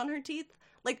lipstick on her teeth.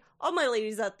 Like, all my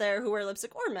ladies out there who wear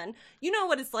lipstick, or men, you know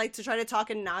what it's like to try to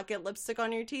talk and not get lipstick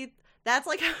on your teeth. That's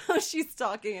like how she's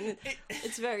talking, and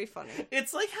it's very funny.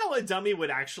 It's like how a dummy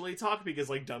would actually talk, because,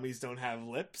 like, dummies don't have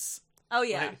lips. Oh,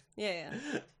 yeah. Yeah.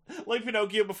 Like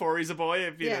Pinocchio before he's a boy,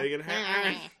 if, you know, you can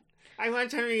I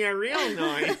want to hear a real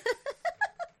noise.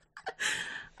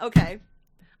 Okay.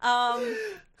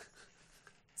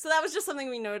 So that was just something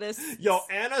we noticed. Yo,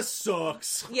 Anna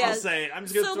sucks. Yeah. I'll say it. I'm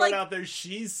just going to throw it out there.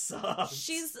 She sucks.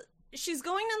 She's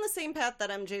going down the same path that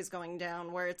MJ's going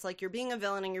down, where it's like you're being a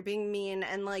villain and you're being mean,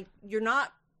 and like you're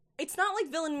not... It's not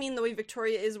like villain mean the way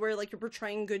Victoria is, where like you're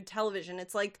portraying good television.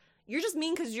 It's like you're just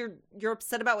mean because you're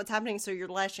upset about what's happening, so you're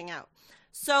lashing out.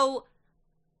 So,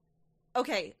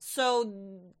 okay, that's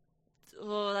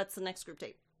the next group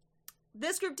date.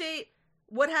 This group date,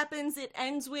 what happens? It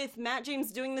ends with Matt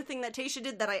James doing the thing that Tayshia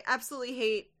did that I absolutely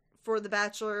hate for the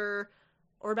Bachelor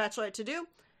or Bachelorette to do.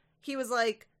 He was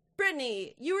like,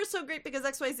 Brittany, you were so great because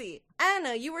XYZ.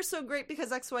 Anna, you were so great because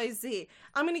XYZ.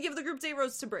 I'm going to give the group date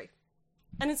rose to Brie.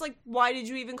 And it's like, why did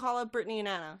you even call out Brittany and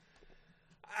Anna?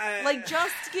 Like,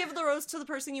 just give the rose to the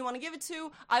person you want to give it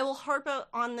to. I will harp out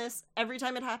on this every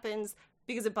time it happens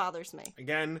because it bothers me.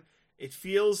 Again, it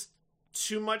feels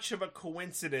too much of a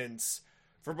coincidence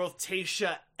for both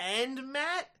Tayshia and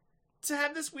Matt to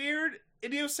have this weird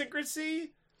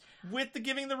idiosyncrasy with the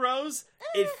giving the rose.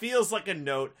 It feels like a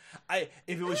note. I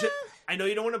know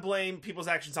you don't want to blame people's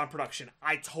actions on production.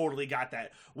 I totally got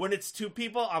that. When it's two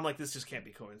people, I'm like, this just can't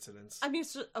be coincidence. I mean,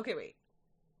 okay, wait.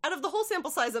 Out of the whole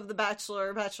sample size of The Bachelor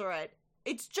or Bachelorette,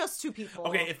 It's just 2 people.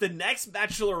 Okay, if the next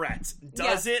Bachelorette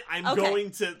does it, I'm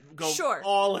going to go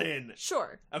all in.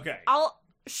 Sure. Okay. I'll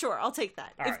take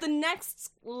that. All if right. the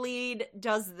next lead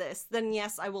does this, then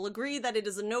yes, I will agree that it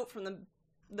is a note from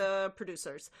the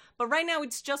producers. But right now,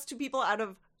 it's just 2 people out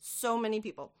of so many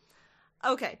people.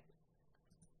 Okay.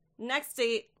 Next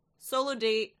date, solo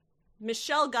date.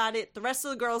 Michelle got it. The rest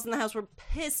of the girls in the house were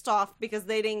pissed off because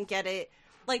they didn't get it.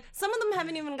 Like, some of them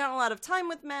haven't even gotten a lot of time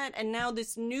with Matt, and now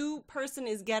this new person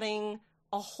is getting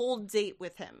a whole date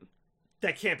with him.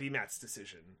 That can't be Matt's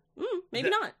decision. Maybe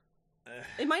not.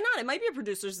 It might not. It might be a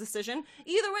producer's decision.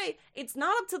 Either way, it's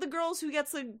not up to the girls who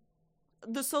gets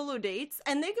the solo dates,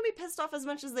 and they can be pissed off as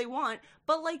much as they want,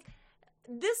 but, like,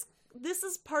 this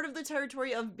is part of the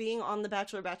territory of being on The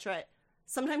Bachelor, Bachelorette.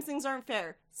 Sometimes things aren't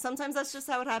fair. Sometimes that's just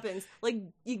how it happens. Like,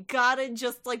 you gotta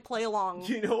just, like, play along.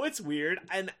 You know what's weird?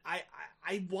 And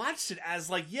I watched it as,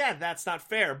 like, yeah, that's not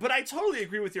fair. But I totally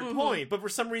agree with your point. But for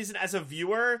some reason, as a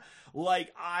viewer,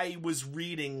 like, I was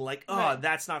reading, like,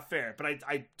 that's not fair. But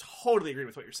I totally agree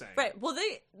with what you're saying. Right. Well,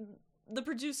 the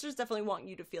producers definitely want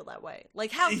you to feel that way.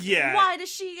 Like, why does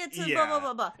she get to blah, blah,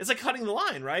 blah, blah? It's like cutting the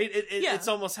line, right? It's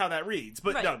almost how that reads.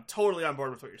 But no, totally on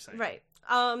board with what you're saying. Right.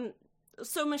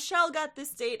 So Michelle got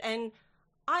this date, and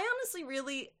I honestly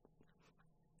really,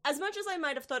 as much as I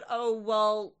might have thought, oh,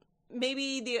 well,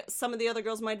 maybe some of the other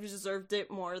girls might have deserved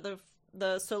it more,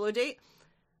 the solo date,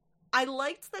 I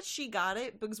liked that she got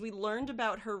it because we learned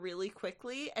about her really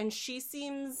quickly, and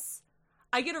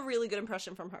I get a really good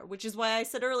impression from her, which is why I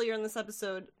said earlier in this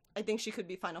episode, I think she could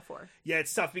be Final 4. Yeah,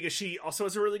 it's tough because she also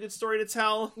has a really good story to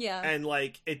tell. Yeah. And,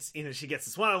 like, it's, she gets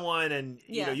this one-on-one, and,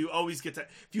 you know, you always get to,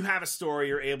 if you have a story,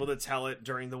 you're able to tell it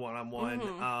during the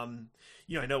one-on-one.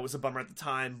 You know, I know it was a bummer at the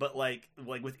time, but, like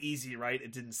with Easy, right,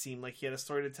 it didn't seem like he had a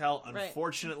story to tell.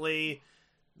 Unfortunately,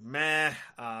 meh.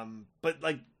 But,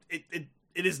 like, it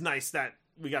is nice that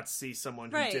we got to see someone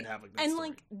who did have a good story. And,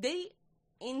 like, they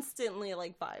instantly,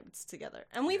 like, vibed together.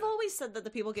 And we've always said that the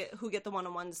people who get the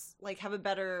one-on-ones, like, have a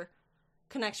better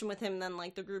connection with him than,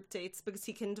 like, the group dates, because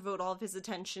he can devote all of his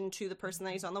attention to the person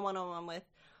that he's on the one-on-one with.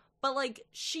 But, like,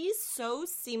 she's so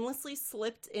seamlessly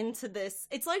slipped into this.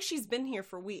 It's like she's been here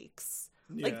for weeks.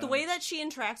 Yeah. Like, the way that she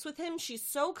interacts with him, she's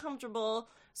so comfortable,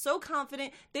 so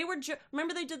confident. They were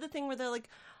remember they did the thing where they're like,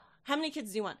 how many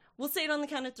kids do you want? We'll say it on the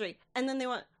count of 3. And then they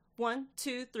went, 1,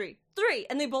 2, 3. 3.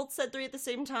 And they both said 3 at the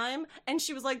same time. And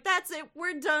she was like, that's it.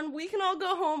 We're done. We can all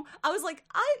go home. I was like,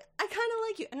 I kind of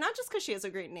like you. And not just because she has a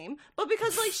great name, but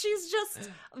because, like, she's just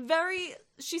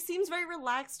she seems very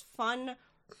relaxed, fun.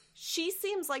 She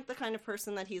seems like the kind of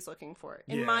person that he's looking for,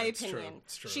 in my opinion.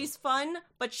 It's true. She's fun,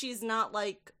 but she's not,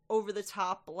 like, over the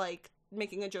top, like,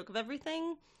 making a joke of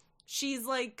everything. She's,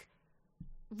 like,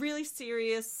 really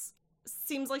serious.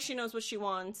 Seems like she knows what she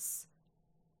wants.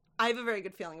 I have a very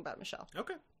good feeling about Michelle.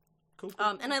 Okay. Cool.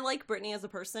 And I like Brittany as a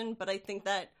person, but I think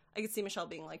that I could see Michelle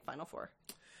being, like, Final 4.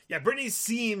 Yeah, Brittany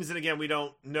seems, and again, we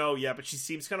don't know yet, but she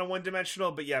seems kind of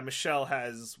one-dimensional. But yeah, Michelle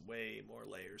has way more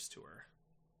layers to her.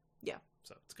 Yeah.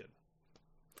 So it's good.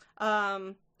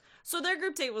 So their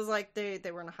group date was, like, they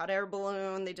were in a hot air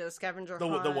balloon. They did a scavenger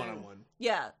hunt. The one-on-one.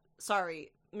 Yeah.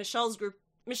 Sorry. Michelle's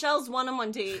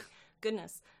one-on-one date.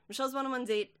 Goodness. Michelle's one-on-one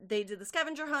date. They did the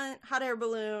scavenger hunt, hot air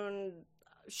balloon.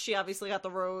 She obviously got the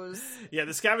rose. Yeah,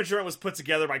 the scavenger hunt was put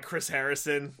together by Chris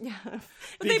Harrison. Yeah.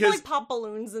 They like pop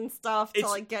balloons and stuff to,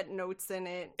 like, get notes in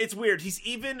it. It's weird. He's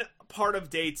even part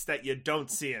of dates that you don't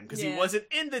see him because he wasn't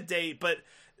in the date, but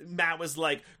Matt was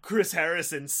like, Chris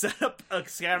Harrison set up a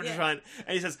scavenger hunt,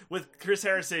 and he says, with Chris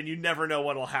Harrison, you never know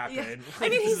what'll happen. Yeah. I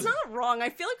mean, he's not wrong. I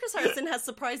feel like Chris Harrison has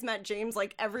surprised Matt James,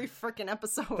 like, every freaking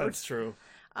episode. That's true.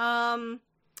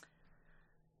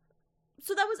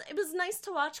 So it was nice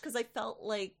to watch because I felt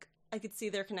like I could see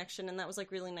their connection, and that was,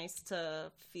 like, really nice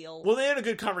to feel. Well, they had a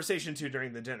good conversation, too,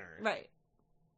 during the dinner. Right.